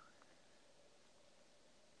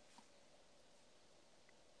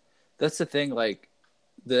the thing. Like,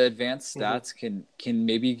 the advanced stats can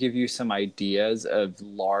maybe give you some ideas of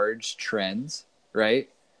large trends, right?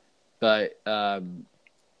 But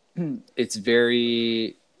it's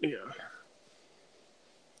very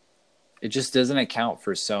it just doesn't account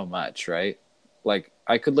for so much, right? Like,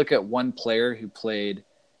 I could look at one player who played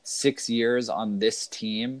 6 years on this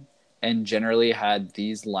team and generally had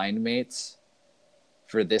these line mates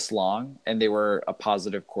for this long, and they were a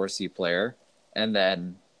positive Corsi player, and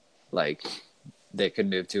then like they could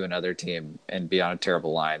move to another team and be on a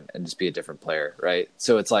terrible line and just be a different player, right?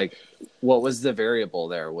 So it's like, what was the variable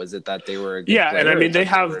there? Was it that they were a good player? And I mean they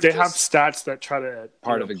have stats that try to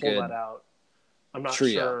part of a pull good that out. I'm not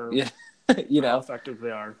trio. sure how effective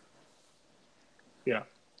they are. Yeah.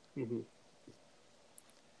 Mm-hmm.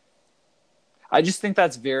 I just think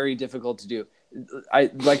that's very difficult to do.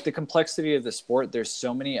 I like the complexity of the sport. There's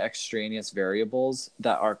so many extraneous variables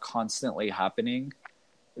that are constantly happening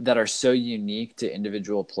that are so unique to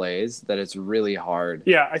individual plays that it's really hard.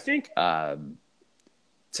 Yeah, I think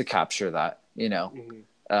to capture that, you know.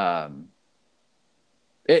 Mm-hmm.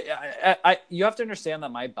 You have to understand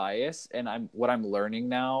that my bias, and what I'm learning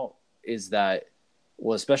now is that,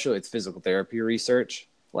 well, especially with physical therapy research,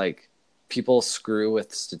 like, people screw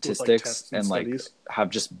with statistics and have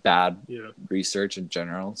just bad research in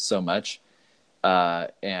general so much,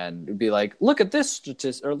 and it'd be like, look at this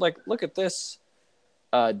statistic, or like, look at this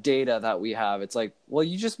data that we have. It's like, well,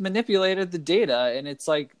 you just manipulated the data, and it's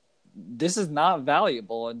like, this is not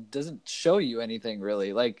valuable and doesn't show you anything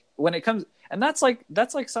really. Like, when it comes, and that's like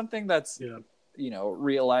something that's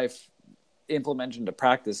real life implemented into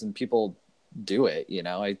practice, and people do it.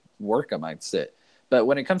 I work amongst it. But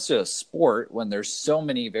when it comes to a sport, when there's so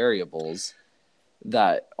many variables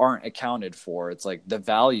that aren't accounted for, it's like the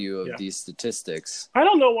value of these statistics. I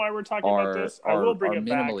don't know why we're talking about this. I will bring it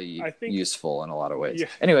minimally back. I think useful in a lot of ways. Yeah.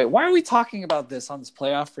 Anyway, why are we talking about this on this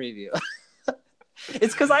playoff preview?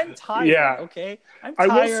 It's because I'm tired. Yeah. Okay, I'm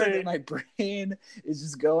tired, and my brain is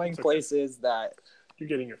just going places that you're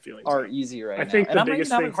getting your feelings are easy right now. I think and the I'm biggest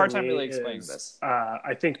having thing a hard for time me really explaining this.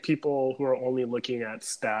 I think people who are only looking at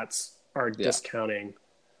stats are discounting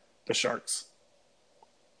the Sharks.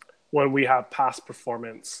 When we have past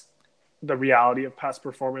performance, the reality of past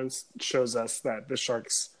performance shows us that the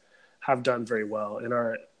Sharks have done very well and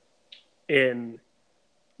are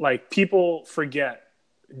people forget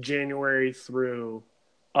January through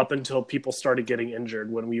up until people started getting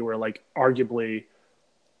injured, when we were like arguably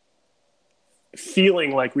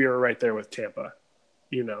feeling like we were right there with Tampa,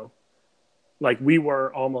 like we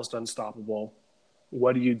were almost unstoppable.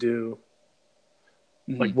 What do you do?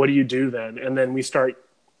 Mm-hmm. Like, what do you do then? And then we start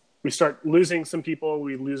losing some people.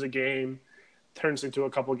 We lose a game, turns into a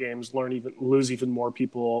couple games, lose even more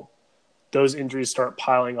people. Those injuries start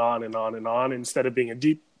piling on and on and on. Instead of being a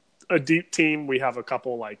deep team, we have we have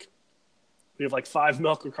 5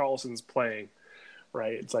 Melker Karlssons playing,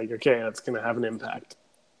 right? It's like, okay, that's going to have an impact.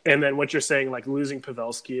 And then what you're saying, like losing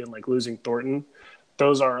Pavelski and like losing Thornton,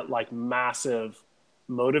 those are like massive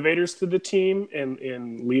motivators to the team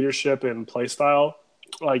in leadership and play style.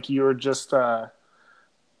 Like, you're just I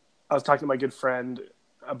was talking to my good friend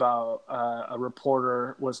about a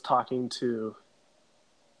reporter was talking to,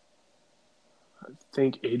 I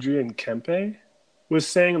think, Adrian Kempe was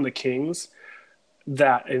saying on the Kings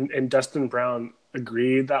that, and Dustin Brown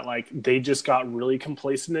agreed that like they just got really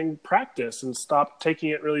complacent in practice and stopped taking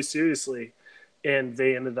it really seriously, and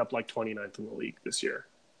they ended up like 29th in the league this year,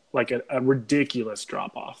 like a ridiculous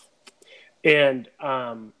drop off. And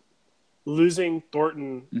losing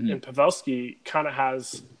Thornton and Pavelski kind of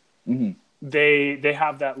has they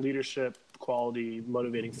have that leadership quality,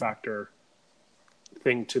 motivating factor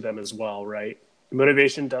thing to them as well, right?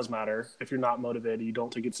 Motivation does matter. If you're not motivated, you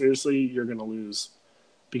don't take it seriously, you're going to lose,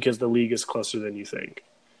 because the league is closer than you think.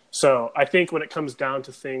 So I think when it comes down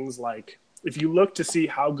to things like, if you look to see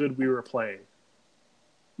how good we were playing,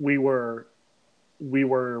 we were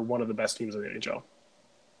one of the best teams in the NHL.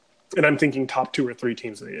 And I'm thinking top 2 or 3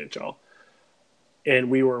 teams in the NHL.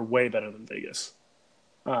 And we were way better than Vegas.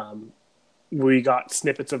 We got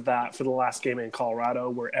snippets of that for the last game in Colorado,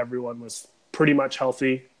 where everyone was pretty much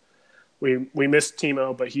healthy. We missed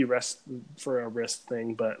Timo, but he rested for a wrist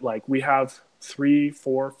thing. But like, we have 3,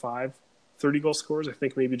 4, 5 30-goal scorers. I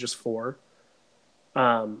think maybe just 4.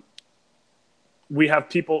 We have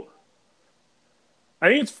people. I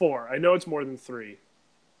think it's 4. I know it's more than 3.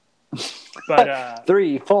 But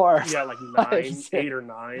 3, 4. Yeah, like 9, 8 or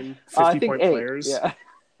 9 50-point players. Yeah.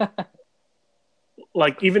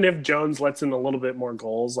 Like, even if Jones lets in a little bit more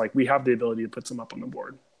goals, like, we have the ability to put some up on the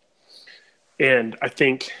board. And I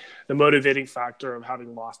think the motivating factor of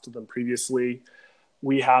having lost to them previously,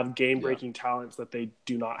 we have game-breaking talents that they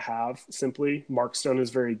do not have, simply. Mark Stone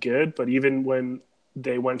is very good, but even when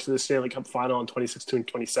they went to the Stanley Cup final in 2016,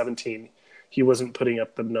 2017, he wasn't putting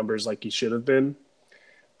up the numbers like he should have been.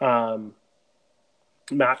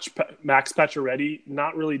 Max Pacioretty,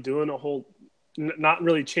 not really doing a whole, not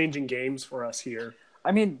really changing games for us here.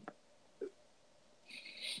 I mean,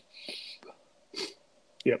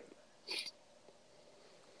 yep.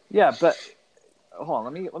 Yeah, but hold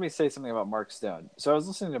on. Let me say something about Mark Stone. So I was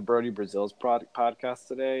listening to Brody Brazil's podcast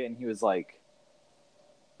today, and he was like,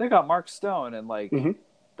 "They got Mark Stone, and like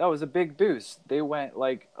that was a big boost. They went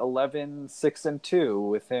like 11-6-2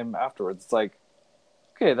 with him afterwards. It's like,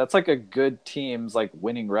 okay, that's like a good team's like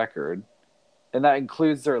winning record, and that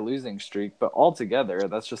includes their losing streak. But altogether,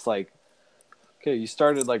 that's just like, okay, you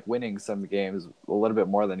started like winning some games a little bit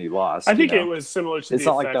more than you lost. I think it was similar to it's the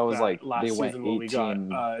not like effect that was like last they went season when we got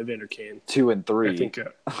 18, Evander Kane. 2-3. I think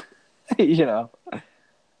you know.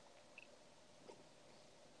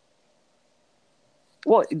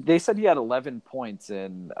 Well, they said he had 11 points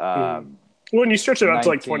in. When you stretch it out to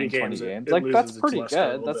like 20 games. It like that's pretty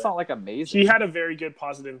good. That's not like amazing. He had a very good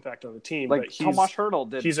positive impact on the team. Like but Tomas Hertl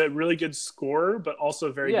did. He's a really good scorer, but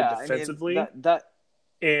also very good defensively. I mean, that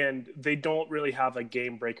and they don't really have a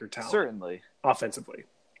game breaker talent. Certainly, offensively.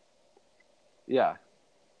 Yeah.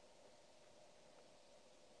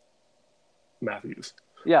 Matthews.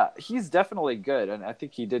 Yeah, he's definitely good, and I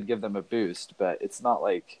think he did give them a boost. But it's not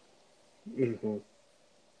like.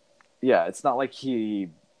 Yeah, it's not like he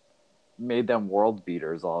made them world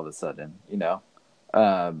beaters all of a sudden, you know?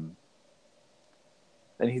 And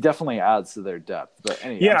he definitely adds to their depth. But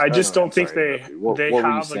anyway, I just don't think they have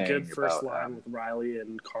a good first line about, with Riley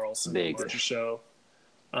and Carlson Vegas. and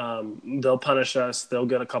Marchessault. They'll punish us. They'll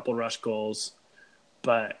get a couple rush goals,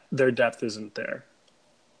 but their depth isn't there.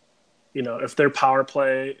 You know, if their power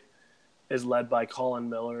play is led by Colin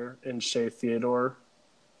Miller and Shea Theodore,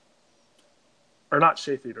 or not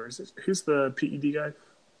Shea Theodore, who's the PED guy?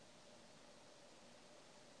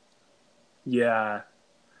 Yeah.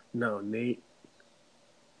 No, Nate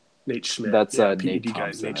Schmidt. That's PED Nate guy,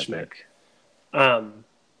 Thompson, Nate Schmidt.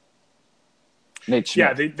 Nate Schmidt.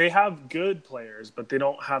 Yeah, they have good players, but they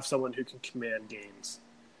don't have someone who can command games.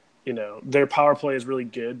 You know, their power play is really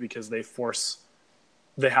good because they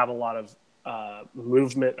have a lot of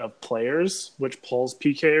movement of players, which pulls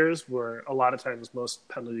PKers, where a lot of times most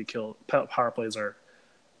penalty kill power plays are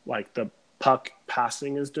like the puck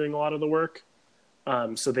passing is doing a lot of the work.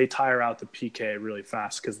 So they tire out the PK really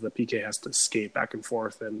fast because the PK has to skate back and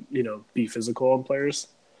forth and, you know, be physical on players.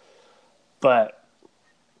 But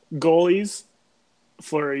goalies,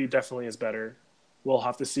 Fleury definitely is better. We'll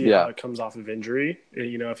have to see how it comes off of injury.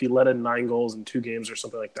 You know, if he let in 9 goals in 2 games or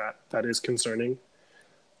something like that, that is concerning.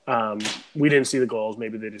 We didn't see the goals.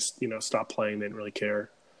 Maybe they just, you know, stopped playing. They didn't really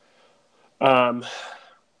care.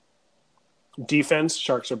 Defense,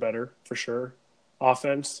 Sharks are better for sure.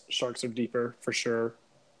 Offense, Sharks are deeper for sure.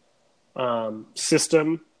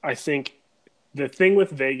 System, I think the thing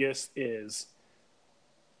with Vegas is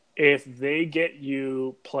if they get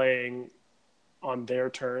you playing on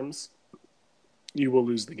their terms, you will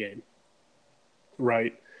lose the game.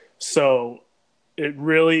 Right? So it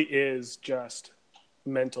really is just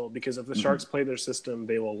mental, because if the Sharks play their system,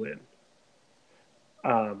 they will win.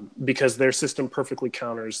 Because their system perfectly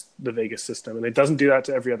counters the Vegas system. And it doesn't do that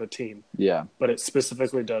to every other team. Yeah. But it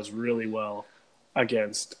specifically does really well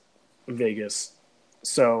against Vegas.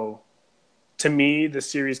 So to me, the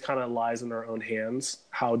series kind of lies in our own hands.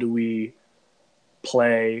 How do we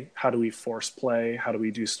play? How do we force play? How do we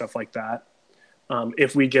do stuff like that?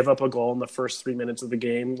 If we give up a goal in the first 3 minutes of the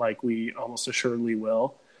game, like we almost assuredly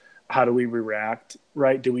will, how do we react,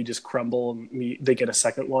 right? Do we just crumble and they get a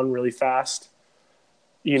second one really fast?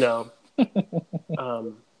 You know, it's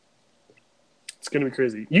going to be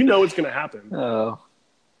crazy. You know it's going to happen. Oh.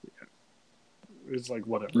 It's like,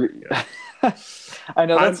 whatever. Yeah. I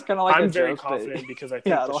know that's kind of like I'm very confident because I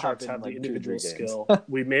think the Sharks have like the individual 2-3 skill.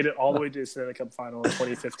 We made it all the way to the Stanley Cup final in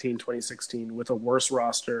 2015, 2016 with a worse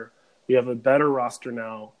roster. We have a better roster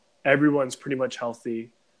now. Everyone's pretty much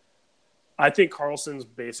healthy. I think Carlson's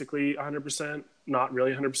basically 100%, not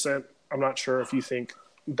really 100%. I'm not sure if you think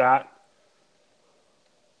that.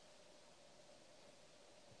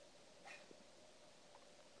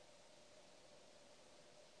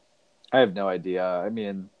 I have no idea. I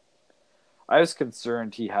mean, I was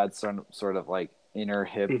concerned he had some sort of like inner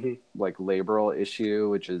hip, like labral issue,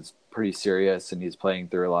 which is pretty serious, and he's playing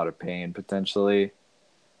through a lot of pain potentially.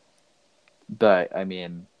 But I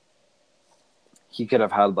mean, he could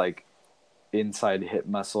have had like inside hip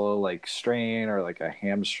muscle like strain or like a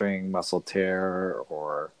hamstring muscle tear,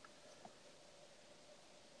 or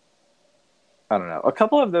I don't know. A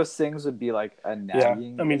couple of those things would be like a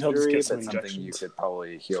nagging I mean, he'll just injury, get some but something you injections. could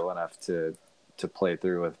probably heal enough to play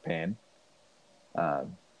through with pain.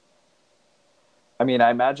 Um, I mean, I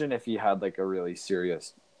imagine if he had like a really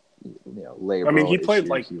serious, I mean, labral he played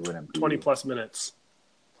issue, like he wouldn't 20 be plus minutes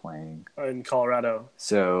playing. in Colorado.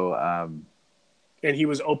 So, And he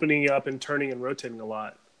was opening up and turning and rotating a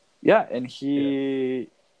lot. yeah, and He's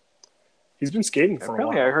been skating for a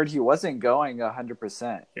apparently while. I heard he wasn't going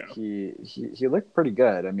 100%. Yeah. He looked pretty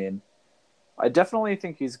good. I mean, I definitely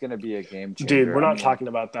think he's going to be a game changer. Dude, we're not talking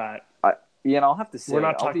about that. Ian, I'll have to say, We're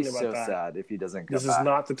not I'll be talking about so that. sad if he doesn't come This back. is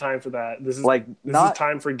not the time for that. This is Like, this is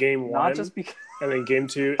time for game one, Not just because and then game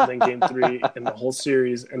two, and then game three, and the whole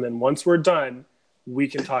series. And then once we're done, we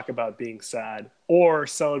can talk about being sad or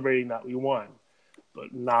celebrating that we won,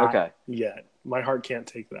 but not yet. My heart can't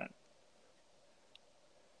take that.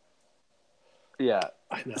 Yeah.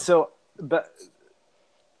 I know. So, but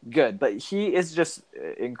good. But he is just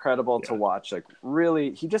incredible to watch. Like,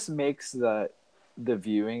 really, he just makes the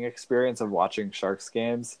viewing experience of watching Sharks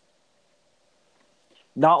games.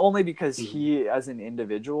 Not only because he, as an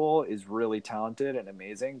individual, is really talented and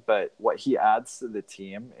amazing, but what he adds to the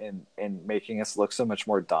team in making us look so much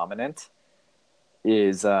more dominant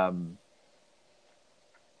is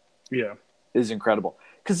incredible.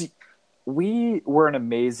 Because we were an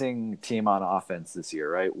amazing team on offense this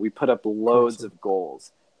year, right? We put up loads of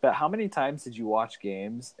goals. But how many times did you watch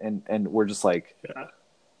games and we're just like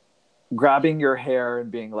grabbing your hair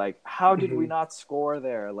and being like, how did we not score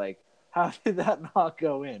there? Like, how did that not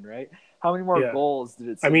go in, right? How many more goals did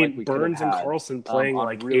it seem like we Burns could have and Carlson playing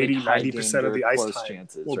like really 80-90% of the ice time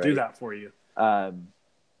chances, will do that for you.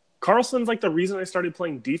 Carlson's like the reason I started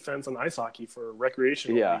playing defense on ice hockey for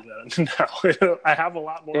recreational league. Now I have a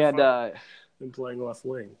lot more fun than playing left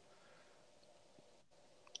wing.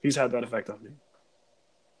 He's had that effect on me.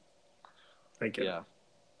 Thank you.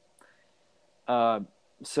 Yeah.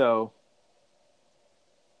 So,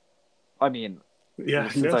 I mean,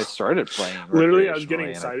 since I started playing, literally, I was getting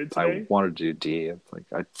excited today. I wanted to do D. It's like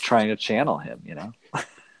I'm trying to channel him,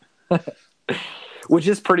 which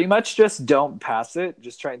is pretty much just don't pass it.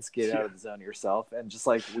 Just try and skate out of the zone yourself, and just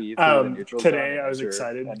like weave through the neutral zone. Today, I was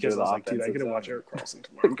excited because I was like, dude, I get to watch Erik Karlsson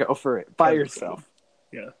tomorrow. Go for it by yourself.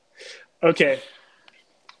 Yeah. Okay.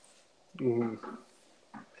 Mm-hmm.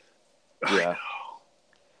 Yeah.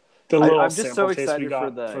 I'm just so excited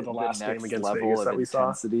for the last game against Vegas that we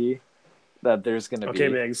saw. That there's going to be.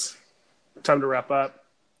 Okay, Migs. Time to wrap up.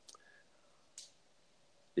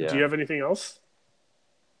 Yeah. Do you have anything else?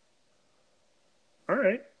 All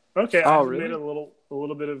right. Okay. I made a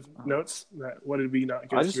little bit of notes. What did we not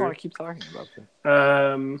get? I just want to keep talking about this.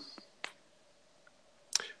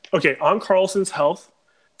 Okay. On Karlsson's health,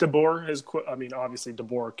 DeBoer has quit. I mean, obviously,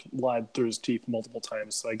 DeBoer lied through his teeth multiple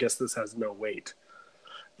times, so I guess this has no weight.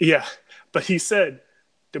 Yeah, but he said.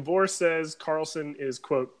 DeBoer says Karlsson is,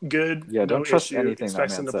 quote, good, don't trust anything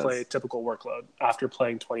expects him to play typical workload after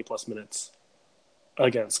playing 20-plus minutes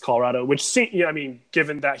against Colorado, which,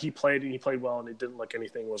 given that he played well and it didn't look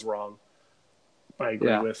anything was wrong, I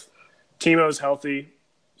agree with. Timo's healthy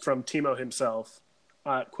from Timo himself.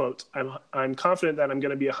 Quote, I'm confident that I'm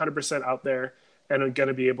going to be 100% out there and I'm going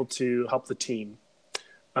to be able to help the team.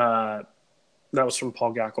 That was from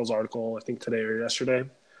Paul Gackel's article, I think today or yesterday.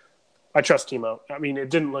 I trust Timo. I mean, it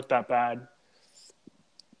didn't look that bad.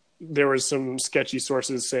 There was some sketchy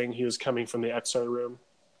sources saying he was coming from the X-ray room.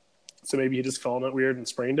 So maybe he just fell on it weird and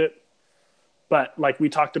sprained it. But like we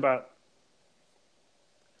talked about.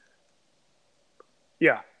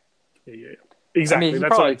 Yeah. Exactly. I mean,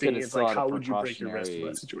 that's what I'm thinking. It's like, how would you break your wrist in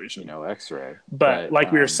that situation? X-ray. But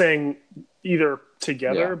like we were saying, either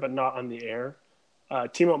together but not on the air,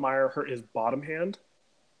 Timo Meier hurt his bottom hand.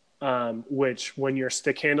 Which when you're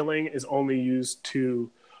stick handling is only used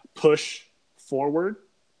to push forward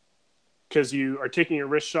because you are taking a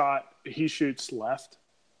wrist shot. He shoots left.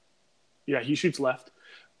 Yeah, he shoots left.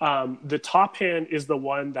 The top hand is the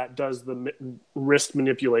one that does the wrist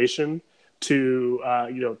manipulation to,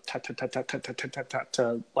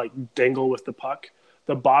 to like dangle with the puck.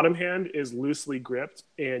 The bottom hand is loosely gripped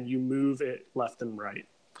and you move it left and right.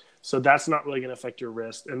 So that's not really going to affect your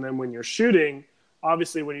wrist. And then when you're shooting,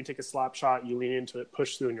 obviously, when you take a slap shot, you lean into it,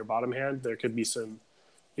 push through in your bottom hand. There could be some,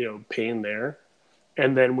 pain there.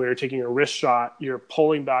 And then when you're taking a wrist shot, you're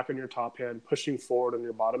pulling back on your top hand, pushing forward on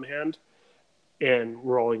your bottom hand, and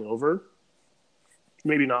rolling over.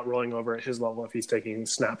 Maybe not rolling over at his level if he's taking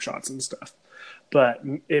snapshots and stuff. But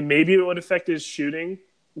maybe it would affect his shooting.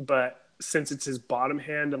 But since it's his bottom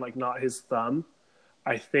hand and like not his thumb,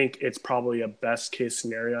 I think it's probably a best case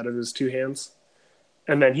scenario out of his two hands.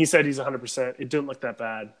 And then he said he's 100%. It didn't look that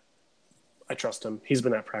bad. I trust him. He's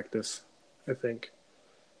been at practice, I think.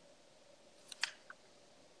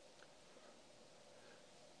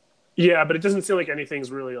 Yeah, but it doesn't seem like anything's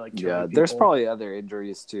really like killing people. There's probably other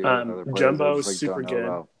injuries too. Jumbo's super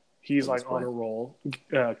good. He's like on a roll.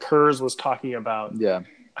 Kurz was talking about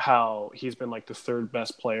how he's been like the third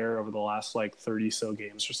best player over the last like 30 so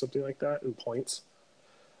games or something like that in points.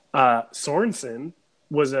 Sorensen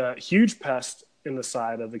was a huge pest in the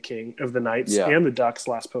side of the Knights and the Ducks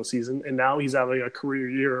last postseason, and now he's having a career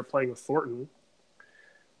year playing with Thornton.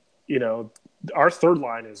 You know, our third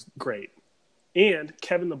line is great. And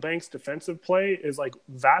Kevin LeBank's defensive play is like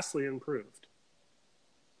vastly improved.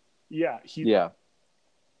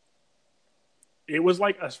 It was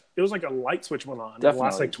like a light switch went on in the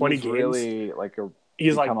last like 20 games. Really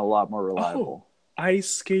he's become a lot more reliable. I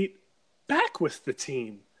skate back with the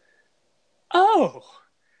team. Oh,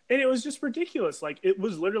 and it was just ridiculous. Like it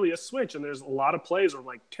was literally a switch, and there's a lot of plays where I'm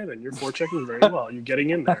like, Kevin, you're forechecking very well. You're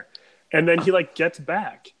getting in there, and then he like gets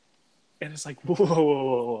back, and it's like,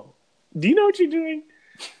 whoa. Do you know what you're doing?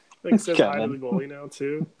 Like says hi to the goalie now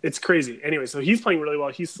too. It's crazy. Anyway, so he's playing really well.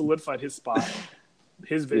 He's solidified his spot.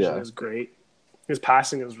 His vision is great. His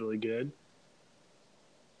passing is really good.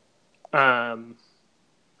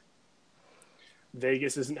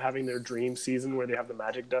 Vegas isn't having their dream season where they have the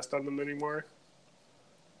magic dust on them anymore.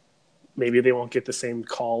 Maybe they won't get the same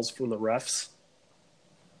calls from the refs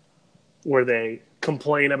where they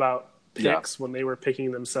complain about picks when they were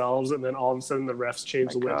picking themselves, and then all of a sudden the refs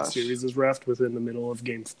changed the way the series is refed within the middle of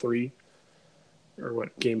game 3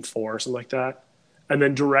 or game 4 or something like that, and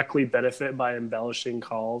then directly benefit by embellishing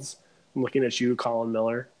calls. I'm looking at you, Colin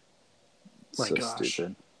Miller. My gosh.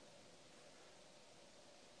 Stupid.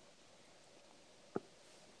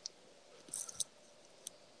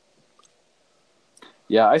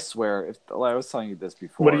 Yeah, I swear. I was telling you this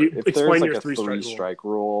before. If there's like a three-strike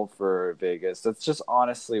rule for Vegas, that's just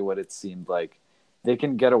honestly what it seemed like. They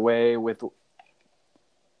can get away with.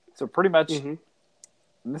 So pretty much, and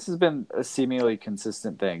this has been a seemingly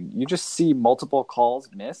consistent thing. You just see multiple calls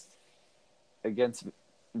missed against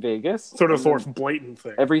Vegas. Third or fourth blatant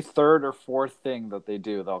thing. Every third or fourth thing that they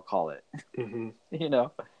do, they'll call it. You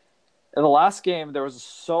know, in the last game, there was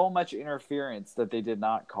so much interference that they did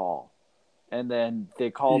not call. And then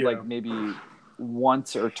they called like maybe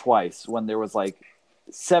once or twice when there was like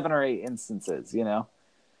 7 or 8 instances, you know?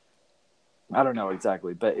 I don't know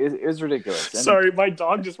exactly, but it was ridiculous. And sorry, my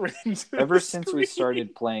dog just ran into ever since we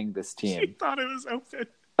started playing this team. She thought it was open.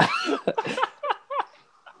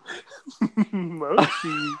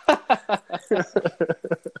 Mochi.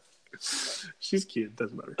 She's cute,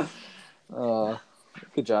 doesn't matter.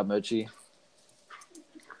 Good job, Mochi.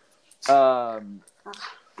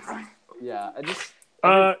 Yeah,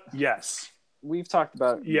 yes. We've talked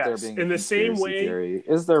about there being in the same way. Theory.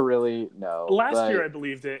 Is there really? No. Last year I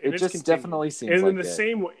believed it, and it just definitely seems and like in the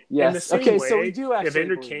same way. Yes. In the same way, so we do actually.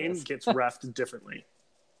 Evander Kane gets refed differently.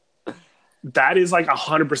 That is like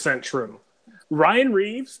 100% true. Ryan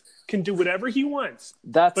Reeves can do whatever he wants.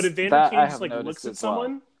 But Evander Kane just like looks at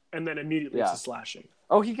someone and then immediately it's a slashing.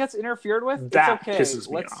 Oh, he gets interfered with? That it's okay. pisses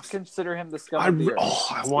me Let's off. Consider him the scum of the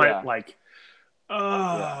earth. I want like.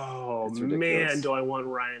 Oh man, do I want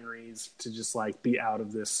Ryan Reeves to just like be out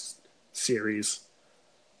of this series?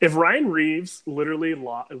 If Ryan Reeves literally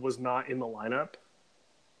was not in the lineup,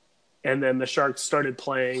 and then the Sharks started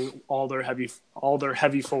playing all their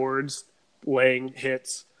heavy forwards, laying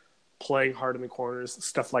hits, playing hard in the corners,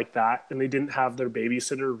 stuff like that, and they didn't have their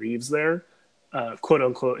babysitter Reeves there, quote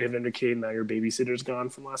unquote, Evander Kane, now your babysitter's gone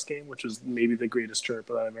from last game, which was maybe the greatest chirp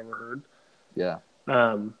that I've ever heard. Yeah.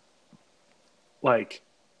 Like,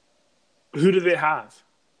 who do they have?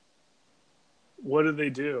 What do they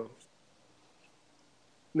do?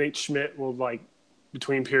 Nate Schmidt will, like,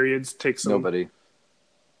 between periods, take some... Nobody.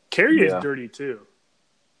 Carrier is dirty, too.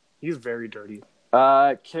 He's very dirty.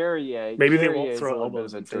 Carrier... Maybe they won't throw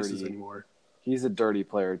elbows in faces anymore. He's a dirty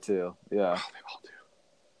player, too. Yeah. Oh, they all do.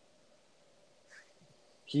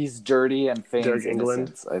 He's dirty and feigns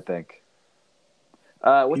innocence, I think.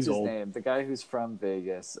 What's his name? The guy who's from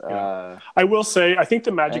Vegas. I will say, I think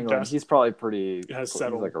the Magic Dust. He's probably pretty. Has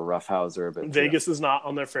settled. He's like a roughhouser, but Vegas is not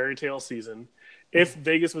on their fairy tale season. If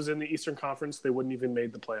Vegas was in the Eastern Conference, they wouldn't even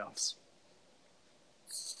made the playoffs.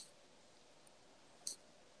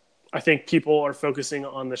 I think people are focusing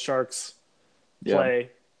on the Sharks' play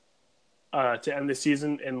to end the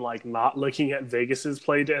season and like not looking at Vegas's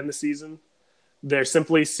play to end the season. They're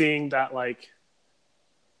simply seeing that like,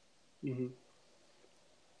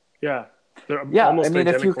 yeah, they're almost I mean,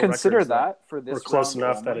 if you identical consider records that for this we're close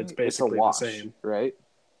round enough that only, it's basically a wash, the same, right?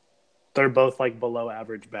 They're both like below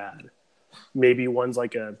average bad. Maybe one's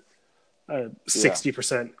like a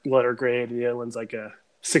 60% letter grade, and the other one's like a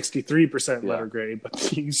 63% letter grade,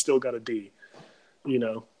 but you still got a D, you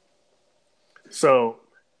know? So,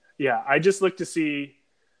 yeah, I just look to see,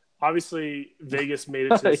 obviously, Vegas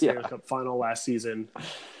made it to the Stanley Cup final last season.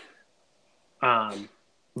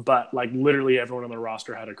 But, like, literally everyone on the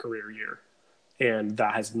roster had a career year, and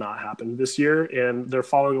that has not happened this year. And they're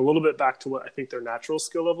falling a little bit back to what I think their natural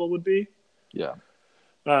skill level would be. Yeah.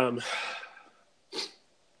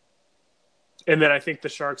 And then I think the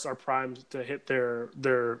Sharks are primed to hit their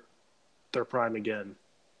prime again.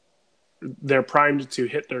 They're primed to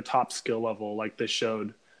hit their top skill level like they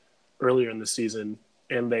showed earlier in the season,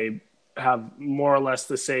 and they have more or less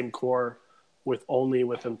the same core with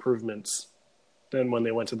improvements than when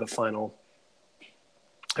they went to the final.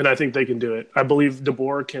 And I think they can do it. I believe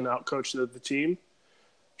DeBoer can outcoach the team.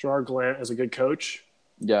 Gerard Gallant is a good coach.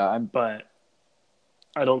 Yeah, but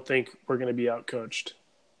I don't think we're going to be outcoached.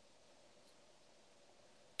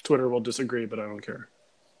 Twitter will disagree, but I don't care.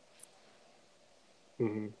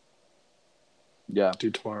 Yeah.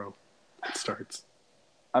 Dude, tomorrow it starts.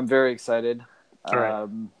 I'm very excited. All right.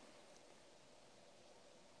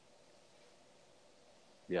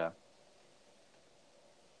 Yeah.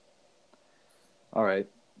 All right.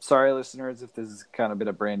 Sorry, listeners, if this has kind of been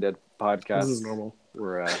a brain dead podcast. This is normal.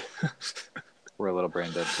 We're a little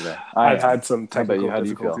brain dead today. I've had some technical how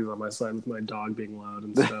difficulties on my side with my dog being loud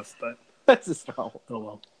and stuff, but that's just normal. Oh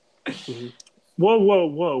well.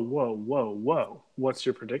 Whoa! What's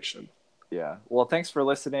your prediction? Yeah. Well, thanks for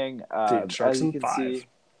listening. Dude, Sharks in 5. See,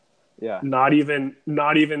 yeah. Not even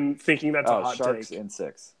thinking that's a hot Sharks take. in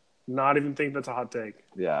 6. Not even think that's a hot take.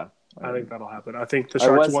 Yeah. I think that'll happen. I think the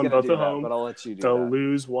Sharks won both at home. But I'll let you do they'll that.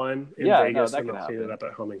 lose one in Vegas and they'll happen. clean it up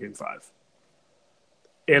at home in Game 5.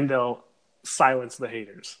 And they'll silence the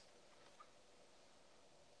haters.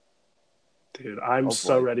 Dude, I'm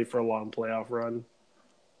so ready for a long playoff run.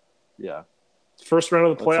 Yeah. First round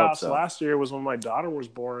of the playoffs last year was when my daughter was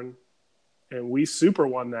born, and we super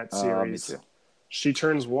won that series. Me too. She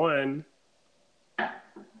turns 1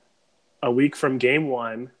 a week from Game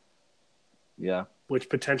 1. Yeah. Which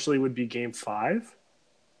potentially would be Game 5.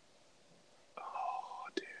 Oh,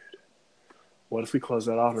 dude. What if we close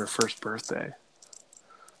that out on her first birthday?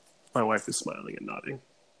 My wife is smiling and nodding.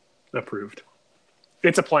 Approved.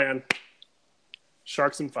 It's a plan.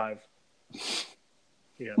 Sharks in 5.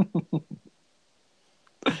 Yeah.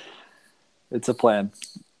 It's a plan.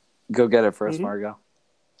 Go get it for us, Margo.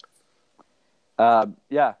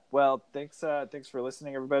 Yeah. Well, thanks for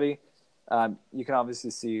listening, everybody. You can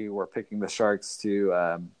obviously see we're picking the Sharks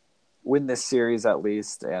to win this series at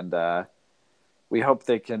least, and we hope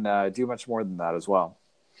they can do much more than that as well.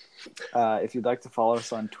 If you'd like to follow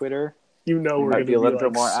us on Twitter, we're going to be a little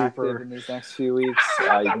bit more active in these next few weeks. You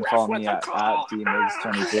can follow me at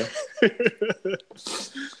dmigs22.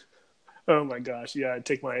 Oh my gosh! Yeah, I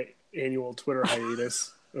take my annual Twitter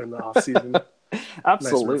hiatus in the off season.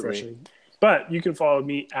 Absolutely. Nice, but you can follow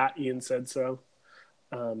me at Ian Said So.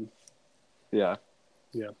 Yeah.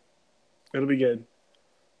 It'll be good.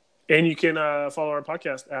 And you can follow our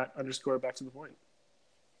podcast at _ Back to the Point.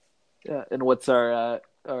 Yeah, and what's our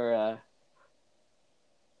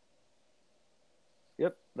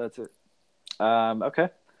Yep, that's it. Okay.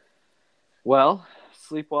 Well,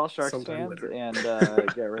 sleep well, Sharks fans, and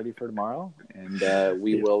get ready for tomorrow. And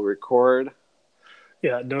we will record.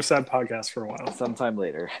 Yeah, no sad podcast for a while. Sometime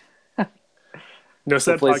later. No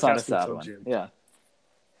sad podcast until June. Yeah.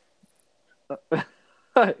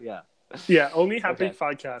 Yeah. Yeah, only happy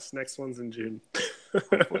podcast. Next one's in June.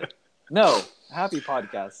 No, happy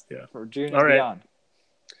podcast. Yeah. For June and beyond.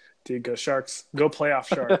 Dude, go Sharks. Go playoff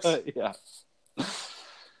Sharks. Yeah.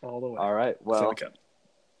 All the way. All right. Well,